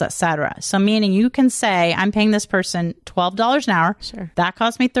 emails, etc. So meaning you can say, I'm paying this person $12 an hour. Sure. That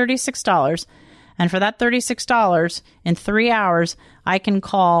cost me $36. And for that $36 in 3 hours, I can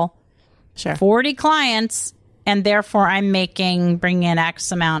call 40 clients, and therefore I'm bringing in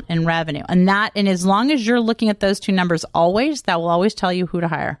X amount in revenue. And as long as you're looking at those two numbers always, that will always tell you who to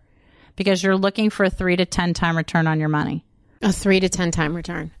hire, because you're looking for a 3 to 10 time return on your money. A 3 to 10 time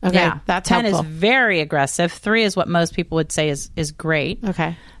return. Okay, yeah, that's 10 helpful. is very aggressive. 3 is what most people would say is great.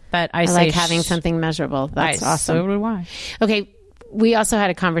 Okay. But I like having something measurable. That's awesome. So do I. Okay, we also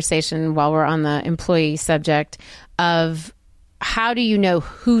had a conversation while we're on the employee subject of how do you know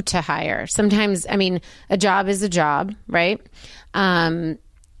who to hire? Sometimes, a job is a job, right?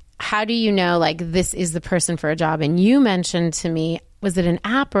 How do you know, like, this is the person for a job? And you mentioned to me, was it an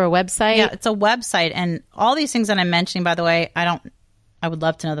app or a website? Yeah, it's a website. And all these things that I'm mentioning, by the way, I would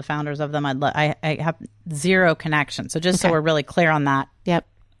love to know the founders of them. I have zero connection. So just so we're really clear on that. Yep.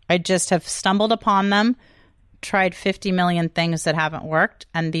 I just have stumbled upon them, tried 50 million things that haven't worked,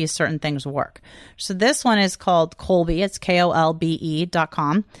 and these certain things work. So this one is called Kolbe. It's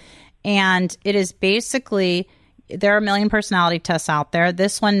KOLBE.com. And it is basically, there are a million personality tests out there.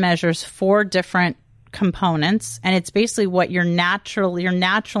 This one measures 4 different components, and it's basically what your natural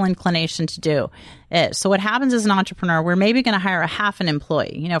inclination to do is. So what happens as an entrepreneur, we're maybe going to hire a half an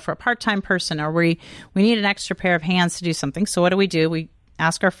employee, for a part-time person, or we need an extra pair of hands to do something. So what do? We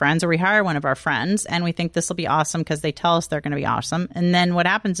ask our friends, or we hire one of our friends, and we think this will be awesome because they tell us they're going to be awesome. And then what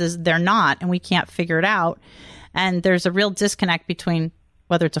happens is they're not, and we can't figure it out. And there's a real disconnect between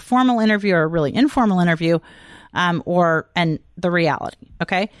whether it's a formal interview or a really informal interview, and the reality.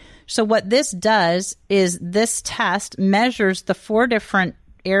 Okay. So what this does is this test measures the 4 different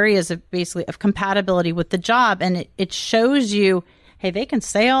areas of compatibility with the job. And it shows you, hey, they can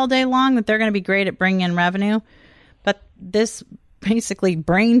say all day long that they're going to be great at bringing in revenue. But this basically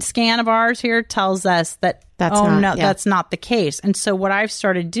brain scan of ours here tells us that, that's not the case. And so what I've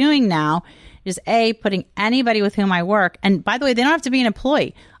started doing now is putting anybody with whom I work. And by the way, they don't have to be an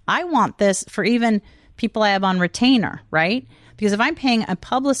employee. I want this for even people I have on retainer, right? Because if I'm paying a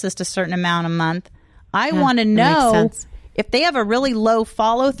publicist a certain amount a month, I want to know if they have a really low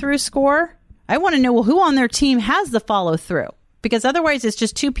follow-through score. I want to know who on their team has the follow-through. Because otherwise, it's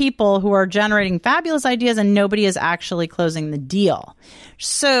just 2 people who are generating fabulous ideas and nobody is actually closing the deal.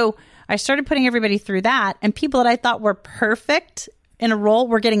 So I started putting everybody through that, and people that I thought were perfect in a role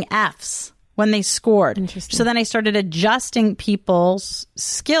were getting Fs when they scored. Interesting. So then I started adjusting people's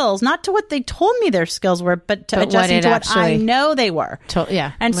skills, not to what they told me their skills were, but adjusting to what I know they were.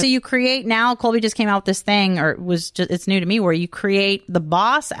 And so you create, now Kolbe just came out with this thing, or it's new to me, where you create, the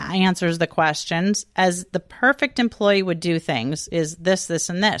boss answers the questions as the perfect employee would do things, is this, this,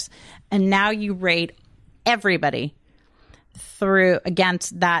 and this. And now you rate everybody through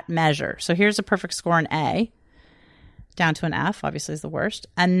against that measure. So here's a perfect score in A. Down to an F, obviously, is the worst.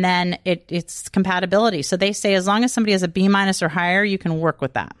 And then it's compatibility. So they say as long as somebody has a B- or higher, you can work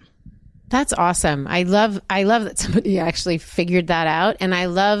with that. That's awesome. I love that somebody actually figured that out. And I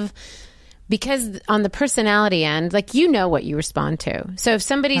love, because on the personality end, like, you know what you respond to. So if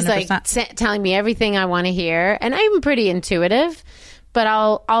somebody's 100%. like telling me everything I want to hear, and I'm pretty intuitive, but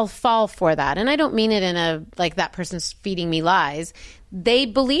I'll fall for that. And I don't mean it in a, like, that person's feeding me lies. They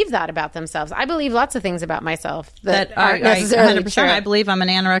believe that about themselves. I believe lots of things about myself that aren't necessarily 100%. true. I believe I'm an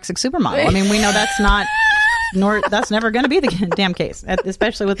anorexic supermodel. I mean, we know that's not... Nor that's never going to be the damn case,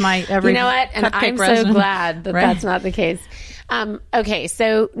 especially with my every. You know what? And I'm so glad that that's not the case. Okay,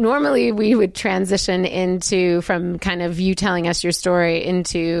 so normally we would transition from kind of you telling us your story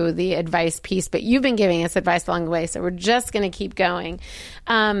into the advice piece, but you've been giving us advice along the way, so we're just going to keep going.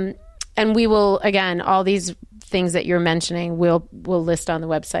 And we will, again, all these things that you're mentioning, we'll list on the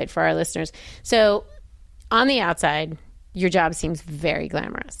website for our listeners. So on the outside, your job seems very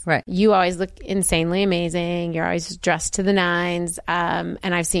glamorous. Right. You always look insanely amazing. You're always dressed to the nines. And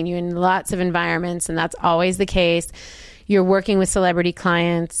I've seen you in lots of environments, and that's always the case. You're working with celebrity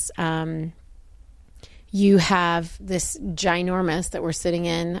clients. You have this ginormous, that we're sitting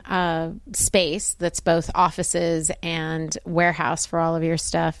in, space that's both offices and warehouse for all of your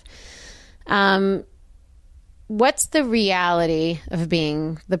stuff. What's the reality of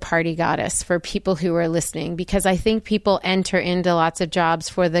being the party goddess for people who are listening? Because I think people enter into lots of jobs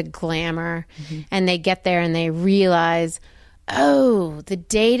for the glamour, and they get there and they realize, oh, the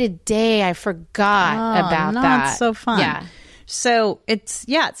day to day, I forgot about that. It's so fun. Yeah. So it's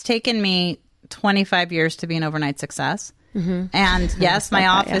taken me 25 years to be an overnight success. And yes, my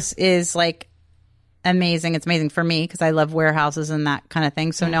office is like amazing. It's amazing for me because I love warehouses and that kind of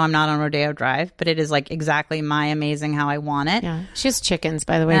thing. So no, I'm not on Rodeo Drive, but it is like exactly my amazing how I want it. Yeah. She has chickens,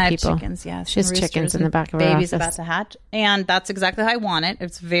 by the way, I people. have chickens, yes. She has chickens in the back of her baby's office. about to hatch. And that's exactly how I want it.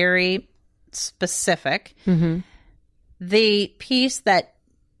 It's very specific. The piece that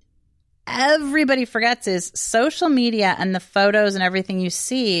everybody forgets is social media, and the photos and everything you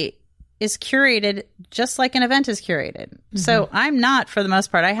see is curated just like an event is curated. So I'm not, for the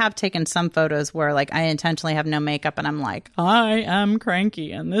most part, I have taken some photos where like I intentionally have no makeup and I'm like, I am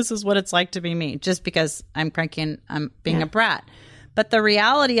cranky and this is what it's like to be me, just because I'm cranky and I'm being a brat. But the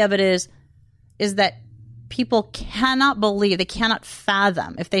reality of it is that people cannot believe, they cannot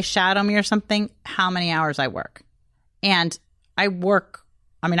fathom, if they shadow me or something, how many hours I work. And I work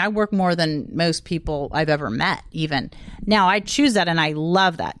more than most people I've ever met, even. Now, I choose that and I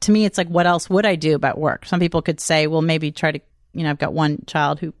love that. To me, it's like, what else would I do about work? Some people could say, well, maybe try to, I've got one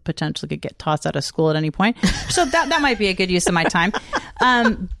child who potentially could get tossed out of school at any point. So that might be a good use of my time.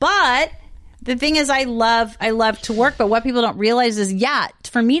 But the thing is, I love to work. But what people don't realize is,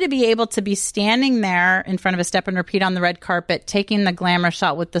 for me to be able to be standing there in front of a step and repeat on the red carpet, taking the glamour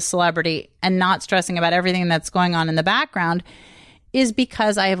shot with the celebrity and not stressing about everything that's going on in the background, is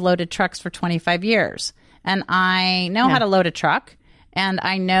because I have loaded trucks for 25 years. And I know how to load a truck, and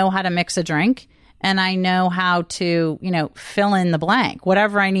I know how to mix a drink, and I know how to, fill in the blank,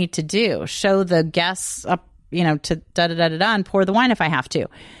 whatever I need to do, show the guests up, to da-da-da-da-da and pour the wine if I have to.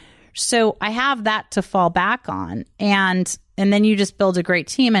 So I have that to fall back on. And then you just build a great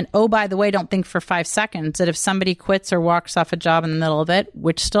team. And oh, by the way, don't think for 5 seconds that if somebody quits or walks off a job in the middle of it,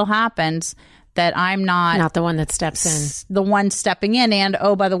 which still happens, that I'm not the one that steps in. The one stepping in. And,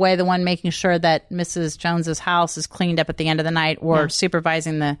 oh, by the way, the one making sure that Mrs. Jones's house is cleaned up at the end of the night, or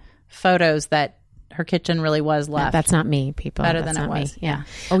supervising the photos that her kitchen really was left. No, that's not me, people. Better that's than it was. Me. Yeah.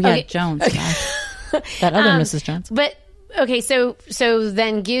 Oh, yeah, okay. Jones. Okay. That other Mrs. Jones. But, okay, so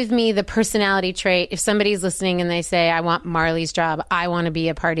then give me the personality trait. If somebody's listening and they say, I want Marley's job, I want to be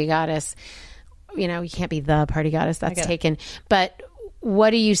a party goddess. You can't be the party goddess. That's taken. But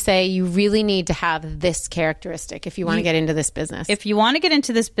what do you say you really need to have this characteristic if you want to get into this business? If you want to get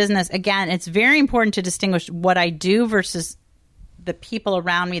into this business, again, it's very important to distinguish what I do versus the people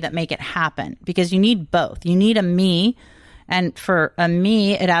around me that make it happen, because you need both. You need a me, and for a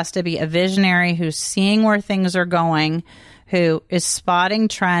me, it has to be a visionary who's seeing where things are going, who is spotting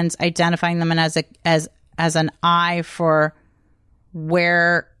trends, identifying them, and as an eye for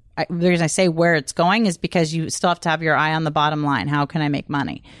where. The reason I say where it's going is because you still have to have your eye on the bottom line. How can I make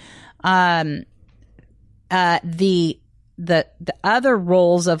money? The other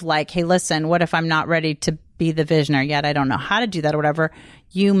roles of like, hey, listen, what if I'm not ready to be the visionary yet? I don't know how to do that or whatever.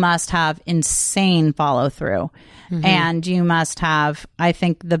 You must have insane follow through, and you must have, I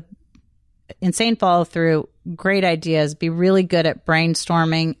think, the insane follow through, great ideas, be really good at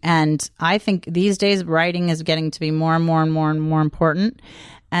brainstorming. And I think these days writing is getting to be more and more and more and more important.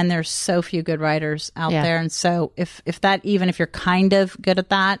 And there's so few good writers out there. And so if you're kind of good at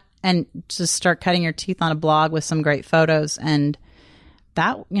that, and just start cutting your teeth on a blog with some great photos and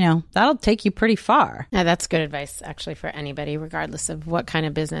that'll take you pretty far. Yeah, that's good advice, actually, for anybody, regardless of what kind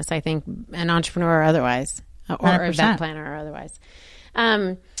of business. I think an entrepreneur or otherwise, or 100%. event planner or otherwise.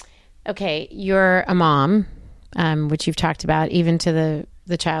 Okay, you're a mom, which you've talked about, even to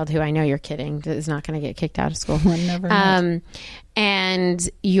the child who I know you're kidding is not going to get kicked out of school. And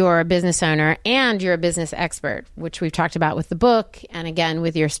you're a business owner and you're a business expert, which we've talked about with the book. And again,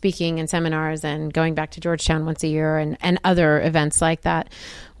 with your speaking and seminars and going back to Georgetown once a year and other events like that.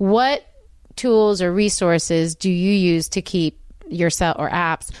 What tools or resources do you use to keep yourself or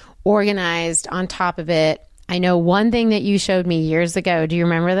apps organized, on top of it? I know one thing that you showed me years ago. Do you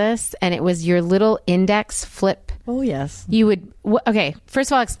remember this? And it was your little index flip. Oh, yes. You would, okay, first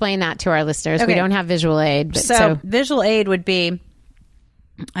of all, explain that to our listeners. Okay. We don't have visual aid. But so visual aid would be,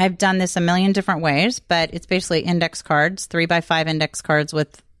 I've done this a million different ways, but it's basically index cards, 3x5 index cards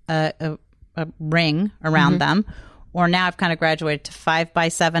with a ring around them. Or now I've kind of graduated to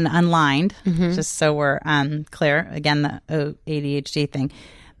 5x7 unlined, just so we're clear. Again, the ADHD thing.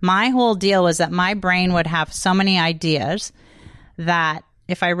 My whole deal was that my brain would have so many ideas that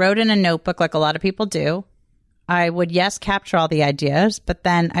if I wrote in a notebook, like a lot of people do, I would, capture all the ideas, but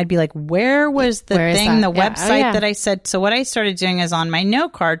then I'd be like, where was the thing, the website that I said? So what I started doing is on my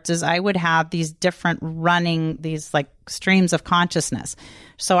note cards is I would have these different running, these like streams of consciousness.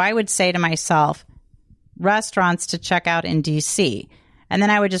 So I would say to myself, restaurants to check out in DC. And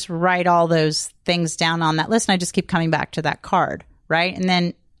then I would just write all those things down on that list. And I just keep coming back to that card, right? And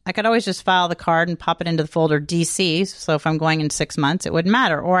then I could always just file the card and pop it into the folder DC. So if I'm going in 6 months, it wouldn't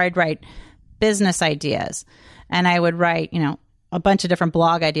matter. Or I'd write business ideas. And I would write, a bunch of different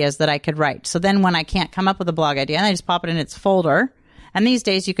blog ideas that I could write. So then when I can't come up with a blog idea, I just pop it in its folder. And these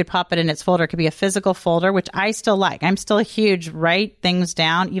days you could pop it in its folder. It could be a physical folder, which I still like. I'm still a huge write things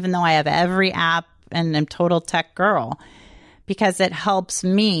down, even though I have every app and I'm total tech girl, because it helps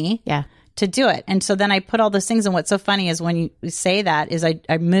me to do it. And so then I put all those things. And what's so funny is when you say that is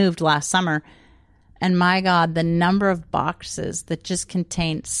I moved last summer, and my God, the number of boxes that just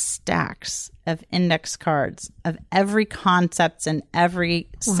contain stacks of index cards of every concept and every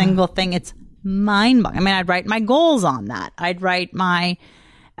single thing. It's mind-boggling. I mean, I'd write my goals on that. I'd write my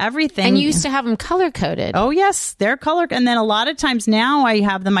everything. And you used to have them color-coded. Oh, yes. They're color. And then a lot of times now I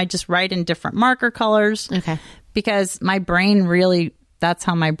have them, I just write in different marker colors. Okay. Because my brain really... That's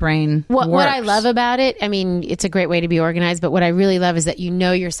how my brain works. What I love about it, I mean, it's a great way to be organized, but what I really love is that you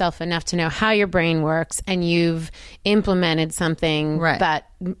know yourself enough to know how your brain works, and you've implemented something that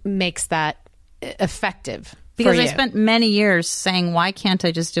makes that effective. Because I spent many years saying, why can't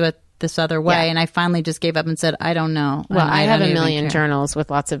I just do it this other way? And I finally just gave up and said, I don't know. Well, I have a million journals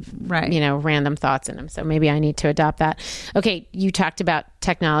with lots of, random thoughts in them. So maybe I need to adopt that. Okay. You talked about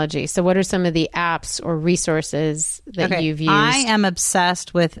technology. So what are some of the apps or resources that you've used? I am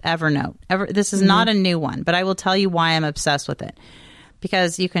obsessed with Evernote. This is not a new one, but I will tell you why I'm obsessed with it.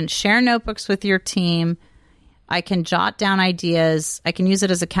 Because you can share notebooks with your team. I can jot down ideas. I can use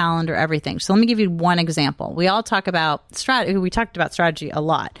it as a calendar, everything. So let me give you one example. We all talk about strategy. We talked about strategy a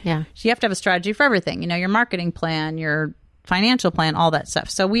lot. Yeah. So you have to have a strategy for everything. Your marketing plan, your financial plan, all that stuff.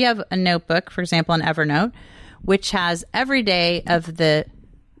 So we have a notebook, for example, an Evernote, which has every day of the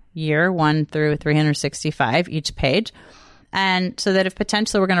year, 1 through 365, each page. And so that if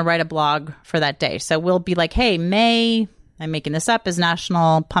potentially we're going to write a blog for that day. So we'll be like, hey, May, I'm making this up, is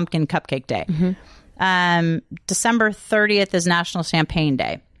National Pumpkin Cupcake Day. December 30th is National Champagne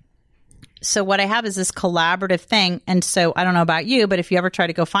Day. So what I have is this collaborative thing. And so I don't know about you, but if you ever try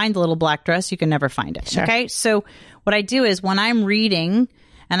to go find the little black dress, you can never find it. Sure. Okay. So what I do is when I'm reading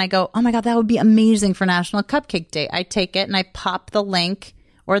and I go, oh my God, that would be amazing for National Cupcake Day, I take it and I pop the link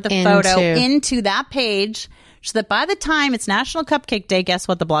or the photo into that page so that by the time it's National Cupcake Day, guess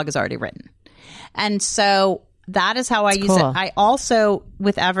what? The blog is already written. And so that is how I use it. I also,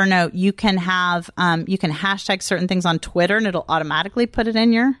 with Evernote, you can have, you can hashtag certain things on Twitter and it'll automatically put it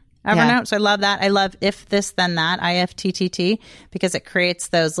in your Evernote. Yeah. So I love that. I love if this, then that, IFTTT, because it creates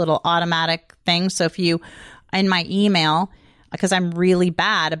those little automatic things. So if you, in my email, because I'm really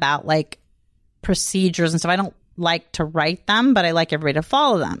bad about like procedures and stuff, I don't like to write them, but I like everybody to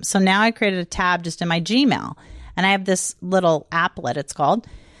follow them. So now I created a tab just in my Gmail and I have this little applet, it's called,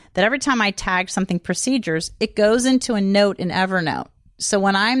 that every time I tag something procedures, it goes into a note in Evernote. So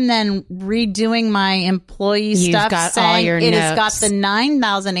when I'm then redoing my employee stuff, all your it notes. has got the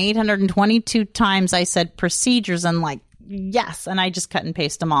 9,822 times I said procedures and like, yes. And I just cut and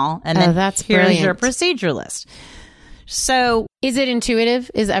paste them all. And then that's here's brilliant. your procedure list. So is it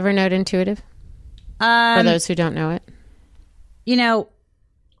intuitive? Is Evernote intuitive? For those who don't know it.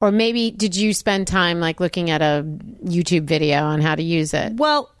 Or maybe did you spend time like looking at a YouTube video on how to use it?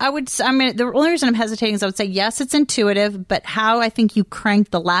 Well, the only reason I'm hesitating is I would say, yes, it's intuitive, but how I think you crank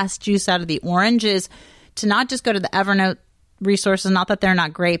the last juice out of the orange is to not just go to the Evernote resources, not that they're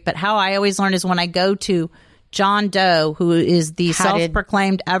not great, but how I always learn is when I go to John Doe, who is the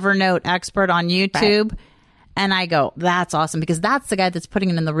self-proclaimed Evernote expert on YouTube. Right. And I go, that's awesome, because that's the guy that's putting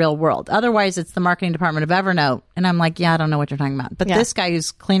it in the real world. Otherwise, it's the marketing department of Evernote. And I'm like, yeah, I don't know what you're talking about. But this guy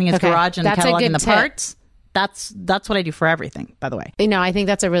who's cleaning his garage and cataloging the parts, that's what I do for everything, by the way. I think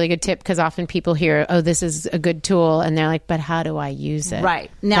that's a really good tip, because often people hear, oh, this is a good tool. And they're like, but how do I use it? Right.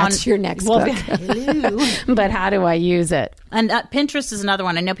 Now, that's your next book. But how do I use it? And Pinterest is another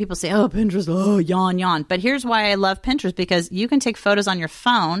one. I know people say, oh, Pinterest, oh, yawn. But here's why I love Pinterest, because you can take photos on your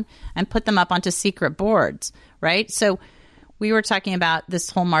phone and put them up onto secret boards, right? So we were talking about this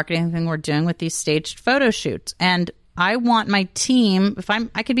whole marketing thing we're doing with these staged photo shoots. And I want my team,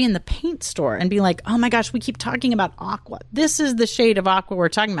 I could be in the paint store and be like, oh my gosh, we keep talking about aqua. This is the shade of aqua we're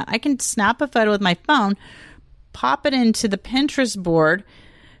talking about. I can snap a photo with my phone, pop it into the Pinterest board,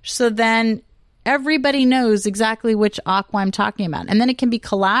 so then everybody knows exactly which aqua I'm talking about. And then it can be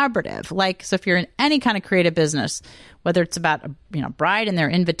collaborative. Like, so if you're in any kind of creative business, whether it's about a bride and their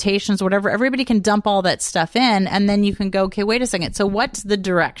invitations, whatever, everybody can dump all that stuff in, and then you can go, okay, wait a second. So what's the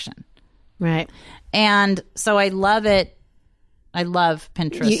direction? Right. And so I love it. I love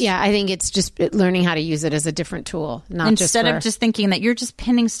Pinterest. I think it's just learning how to use it as a different tool. Instead of just thinking that you're just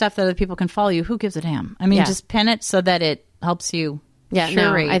pinning stuff that other people can follow you. Who gives a damn? I mean, just pin it so that it helps you. Yeah,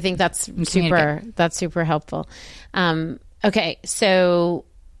 no, I think that's super helpful. Okay, so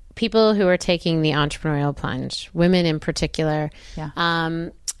people who are taking the entrepreneurial plunge, women in particular,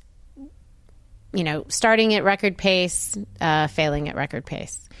 starting at record pace, failing at record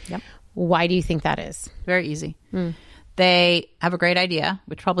pace. Yep. Why do you think that is? Very easy. They have a great idea,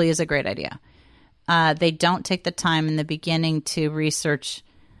 which probably is a great idea. They don't take the time in the beginning to research,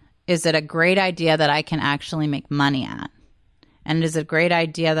 is it a great idea that I can actually make money at? And is it a great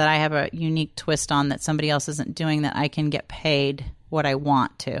idea that I have a unique twist on that somebody else isn't doing, that I can get paid what I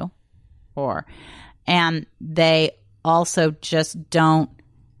want to? And they also just don't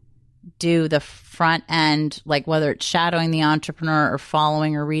do the front end, like whether it's shadowing the entrepreneur or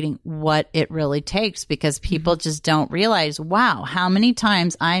following or reading what it really takes, because people just don't realize, wow, how many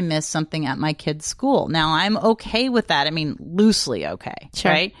times I miss something at my kid's school. Now, I'm okay with that. I mean, loosely okay,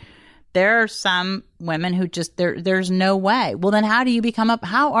 right? There are some women who just, there's no way. Well, then how do you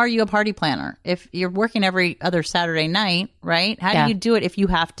how are you a party planner? If you're working every other Saturday night, right? How do you do it if you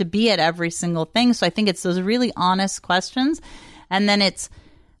have to be at every single thing? So I think it's those really honest questions. And then it's,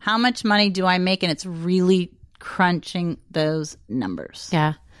 how much money do I make? And it's really crunching those numbers.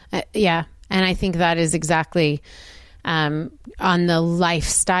 Yeah. And I think that is exactly on the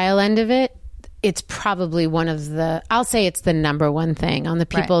lifestyle end of it. It's probably I'll say it's the number one thing on the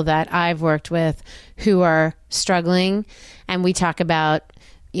people that I've worked with who are struggling. And we talk about,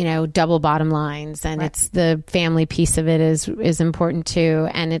 double bottom lines, and it's the family piece of it is important too.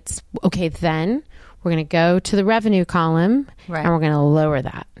 And it's okay, then we're going to go to the revenue column and we're going to lower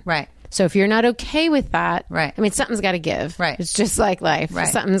that. Right. So if you're not okay with that, right. I mean, something's got to give. Right. It's just like life. Right.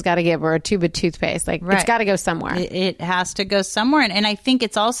 Something's got to give, or a tube of toothpaste. It's got to go somewhere. It has to go somewhere. And I think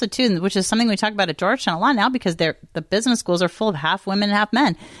it's also, too, which is something we talk about at Georgetown a lot now, because the business schools are full of half women and half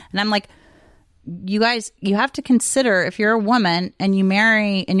men. And I'm like, you guys, you have to consider, if you're a woman and you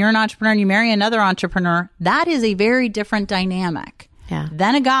marry, and you're an entrepreneur and you marry another entrepreneur, that is a very different dynamic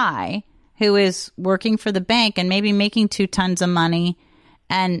than a guy who is working for the bank and maybe making 2 tons of money.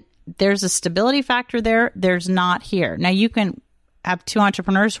 And there's a stability factor there. There's not here. Now, you can have 2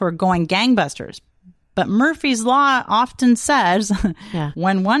 entrepreneurs who are going gangbusters, but Murphy's Law often says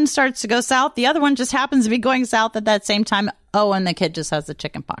when one starts to go south, the other one just happens to be going south at that same time. Oh, and the kid just has the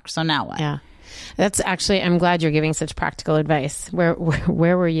chicken pox. So now what? Yeah. That's actually, I'm glad you're giving such practical advice. Where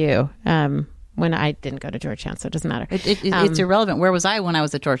were you when I didn't go to Georgetown? So it doesn't matter. It's irrelevant. Where was I when I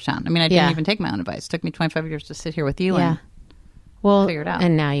was at Georgetown? I mean, I didn't even take my own advice. It took me 25 years to sit here with you and figure it out.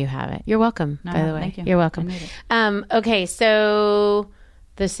 And now you have it. You're welcome, by the way. Thank you. You're welcome. Okay, so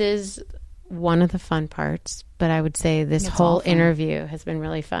this is one of the fun parts, but I would say this whole interview has been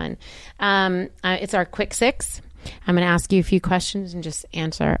really fun. It's our quick 6. I'm going to ask you a few questions and just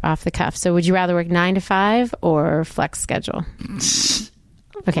answer off the cuff. So would you rather work 9 to 5 or flex schedule?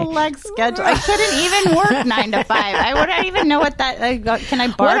 Okay. Flex schedule. I couldn't even work 9 to 5. I wouldn't even know what that. Can I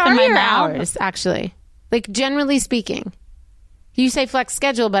barf what in my your mouth? Hours, actually, like generally speaking? You say flex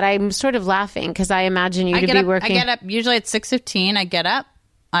schedule, but I'm sort of laughing because I imagine you to be working. I get up usually at 6:15. I get up,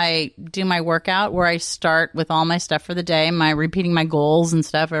 I do my workout where I start with all my stuff for the day, repeating my goals and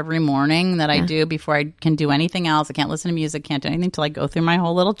stuff every morning that I do before I can do anything else. I can't listen to music, can't do anything until I go through my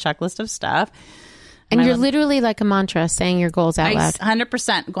whole little checklist of stuff. And you're literally like a mantra saying your goals out loud.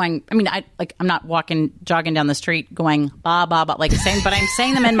 100% going. I mean, I'm not jogging down the street going ba ba ba but I'm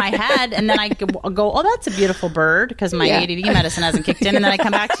saying them in my head, and then I go, oh, that's a beautiful bird, because my ADD medicine hasn't kicked in, and then I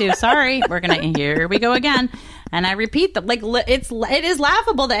come back to, sorry, here we go again, and I repeat them. Like it is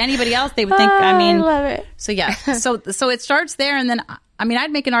laughable to anybody else. They would think. I love it. So yeah, so it starts there, and then. I mean,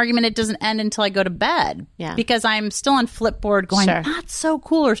 I'd make an argument it doesn't end until I go to bed. Yeah. Because I'm still on Flipboard going, that's so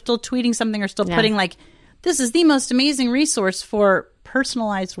cool, or still tweeting something, or still putting this is the most amazing resource for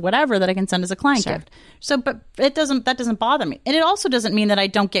personalized whatever that I can send as a client gift. So, but that doesn't bother me. And it also doesn't mean that I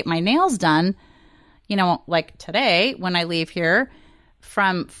don't get my nails done, like today when I leave here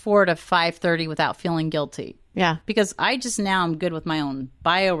from 4 to 5:30 without feeling guilty. Yeah. Because I just now am good with my own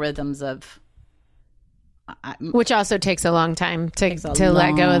biorhythms of... Which also takes a long time to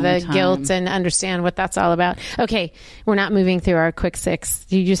let go of the guilt and understand what that's all about. Okay, we're not moving through our quick six.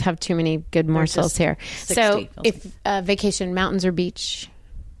 You just have too many good morsels here. 60, so if vacation, mountains or beach?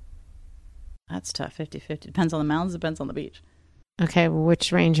 That's tough, 50-50. Depends on the mountains, depends on the beach. Okay,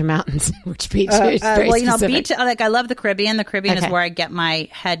 which range of mountains? Which beach? Beach, I love the Caribbean. The Caribbean is where I get my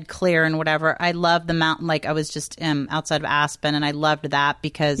head clear and whatever. I love the mountain. Like I was just outside of Aspen, and I loved that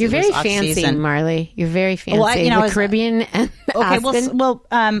because you're very fancy, season. Marley. You're very fancy. Well, the Caribbean and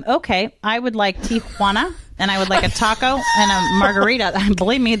Aspen. Okay. I would like Tijuana, and I would like a taco and a margarita.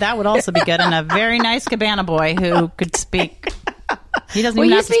 Believe me, that would also be good. And a very nice cabana boy who could speak. He doesn't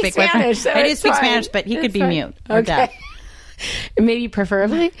even have to speak Spanish. So I do speak Spanish, but he could be mute. Okay. Maybe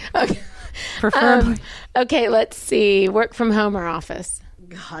preferably. Okay. Preferably. Okay, let's see. Work from home or office?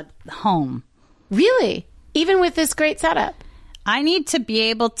 God, home. Really? Even with this great setup? I need to be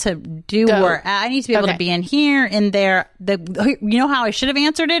able to do work. I need to be able to be in here, in there. You know how I should have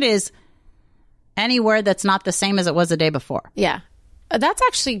answered it is anywhere that's not the same as it was the day before. Yeah.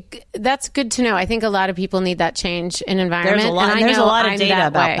 That's good to know. I think a lot of people need that change in environment. There's a lot of data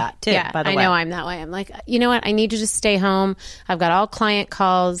about that too. Yeah, by the way. I know I'm that way. I'm like, you know what? I need to just stay home. I've got all client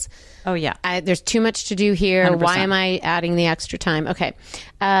calls. Oh yeah. There's too much to do here. 100%. Why am I adding the extra time? Okay.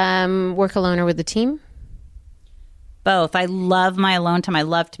 Work alone or with the team? Both. I love my alone time. I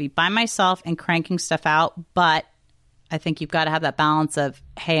love to be by myself and cranking stuff out. But I think you've got to have that balance of,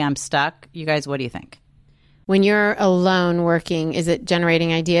 hey, I'm stuck. You guys, what do you think? When you're alone working, is it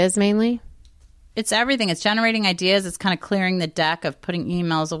generating ideas mainly? It's everything. It's generating ideas. It's kind of clearing the deck of putting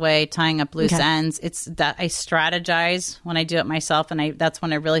emails away, tying up loose ends. It's that I strategize when I do it myself, and that's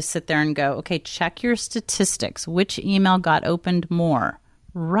when I really sit there and go, okay, check your statistics. Which email got opened more?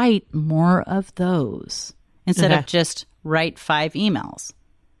 Write more of those instead of just write 5 emails,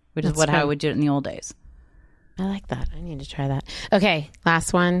 which is how I would do it in the old days. I like that. I need to try that. Okay,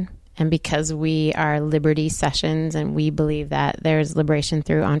 last one. And because we are Liberty Sessions and we believe that there's liberation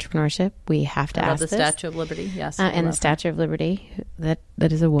through entrepreneurship, we have to ask the this. Statue of Liberty, yes. And the Statue of Liberty, that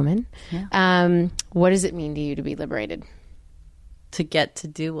is a woman. Yeah. What does it mean to you to be liberated? To get to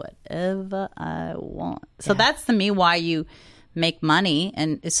do whatever I want. So that's to me why you make money,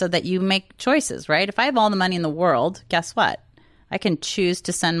 and so that you make choices, right? If I have all the money in the world, guess what? I can choose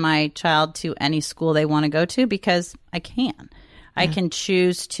to send my child to any school they want to go to because I can. I can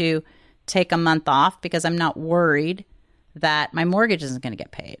choose to take a month off because I'm not worried that my mortgage isn't going to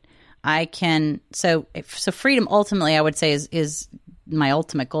get paid. I can so freedom ultimately I would say is my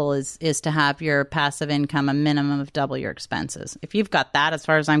ultimate goal is to have your passive income a minimum of double your expenses. If you've got that, as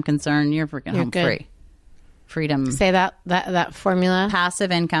far as I'm concerned, you're freaking home free. Freedom. Say that formula.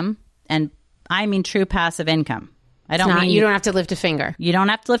 Passive income, and I mean true passive income. I don't mean you don't have to lift a finger. You don't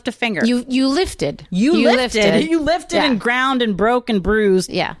have to lift a finger. You lifted. You lifted and ground and broke and bruised.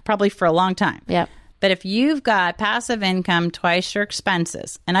 Yeah. Probably for a long time. Yeah. But if you've got passive income twice your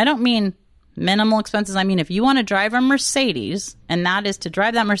expenses, and I don't mean minimal expenses, I mean if you want to drive a Mercedes, and that is to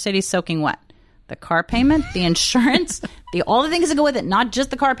drive that Mercedes soaking wet. The car payment, the insurance, all the things that go with it, not just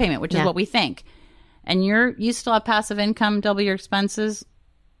the car payment, which is what we think. And you still have passive income, double your expenses.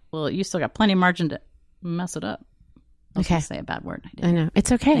 Well, you still got plenty of margin to mess it up. I was going to say a bad word. I know.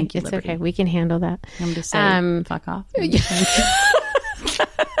 It's okay. Thank you, it's Liberty. okay. We can handle that. I'm just saying, fuck off.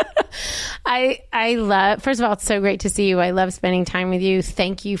 I love, first of all, it's so great to see you. I love spending time with you.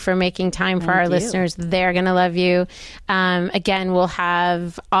 Thank you for making time for our listeners. They're going to love you. Again, we'll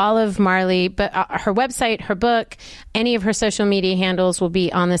have all of Marley, but her website, her book, any of her social media handles will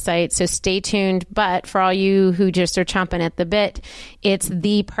be on the site. So stay tuned. But for all you who just are chomping at the bit, it's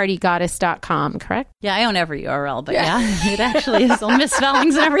thepartygoddess.com, correct? Yeah, I own every URL, but yeah it actually is all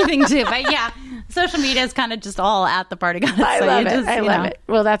misspellings and everything too. But yeah, social media is kind of just all at the Party Goddess. I love it. I love it.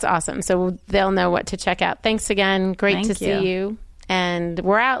 Well, that's awesome. So they'll know what to check out. Thanks again. Great to see you. And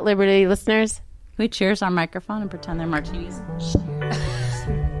we're out, Liberty listeners. We cheers our microphone and pretend they're martinis.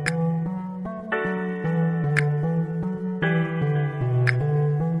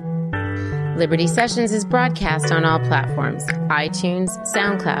 Liberty Sessions is broadcast on all platforms: iTunes,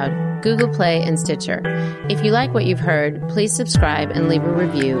 SoundCloud, Google Play, and Stitcher. If you like what you've heard, please subscribe and leave a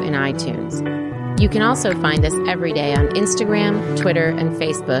review in iTunes. You can also find us every day on Instagram, Twitter, and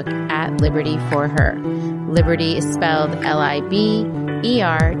Facebook at Liberty for Her. Liberty is spelled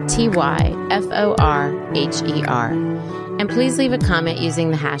LIBERTYFORHER. And please leave a comment using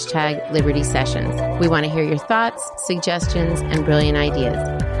the hashtag Liberty Sessions. We want to hear your thoughts, suggestions, and brilliant ideas.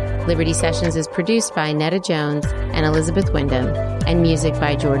 Liberty Sessions is produced by Netta Jones and Elizabeth Wyndham, and music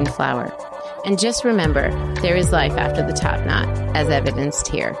by Jordan Flower. And just remember, there is life after the top knot, as evidenced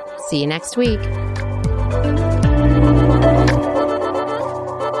here. See you next week.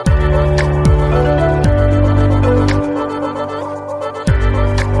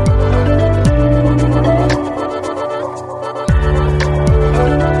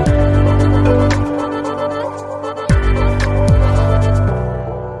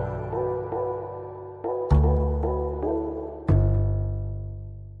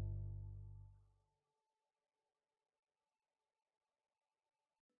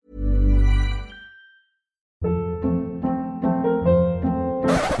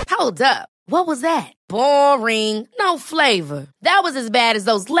 Hold up. What was that? Boring. No flavor. That was as bad as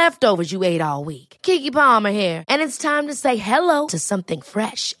those leftovers you ate all week. Keke Palmer here. And it's time to say hello to something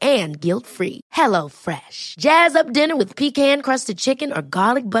fresh and guilt-free. Hello Fresh. Jazz up dinner with pecan-crusted chicken or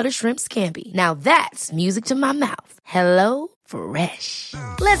garlic butter shrimp scampi. Now that's music to my mouth. Hello Fresh.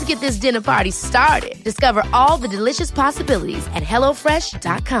 Let's get this dinner party started. Discover all the delicious possibilities at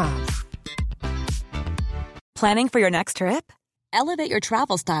HelloFresh.com. Planning for your next trip? Elevate your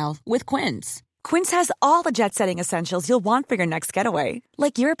travel style with Quince. Quince has all the jet-setting essentials you'll want for your next getaway,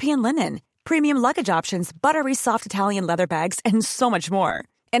 like European linen, premium luggage options, buttery soft Italian leather bags, and so much more.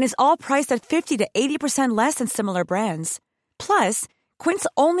 And is all priced at 50 to 80% less than similar brands. Plus, Quince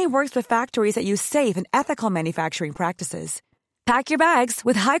only works with factories that use safe and ethical manufacturing practices. Pack your bags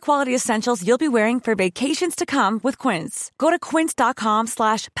with high-quality essentials you'll be wearing for vacations to come with Quince. Go to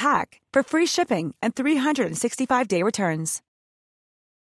quince.com/pack for free shipping and 365-day returns.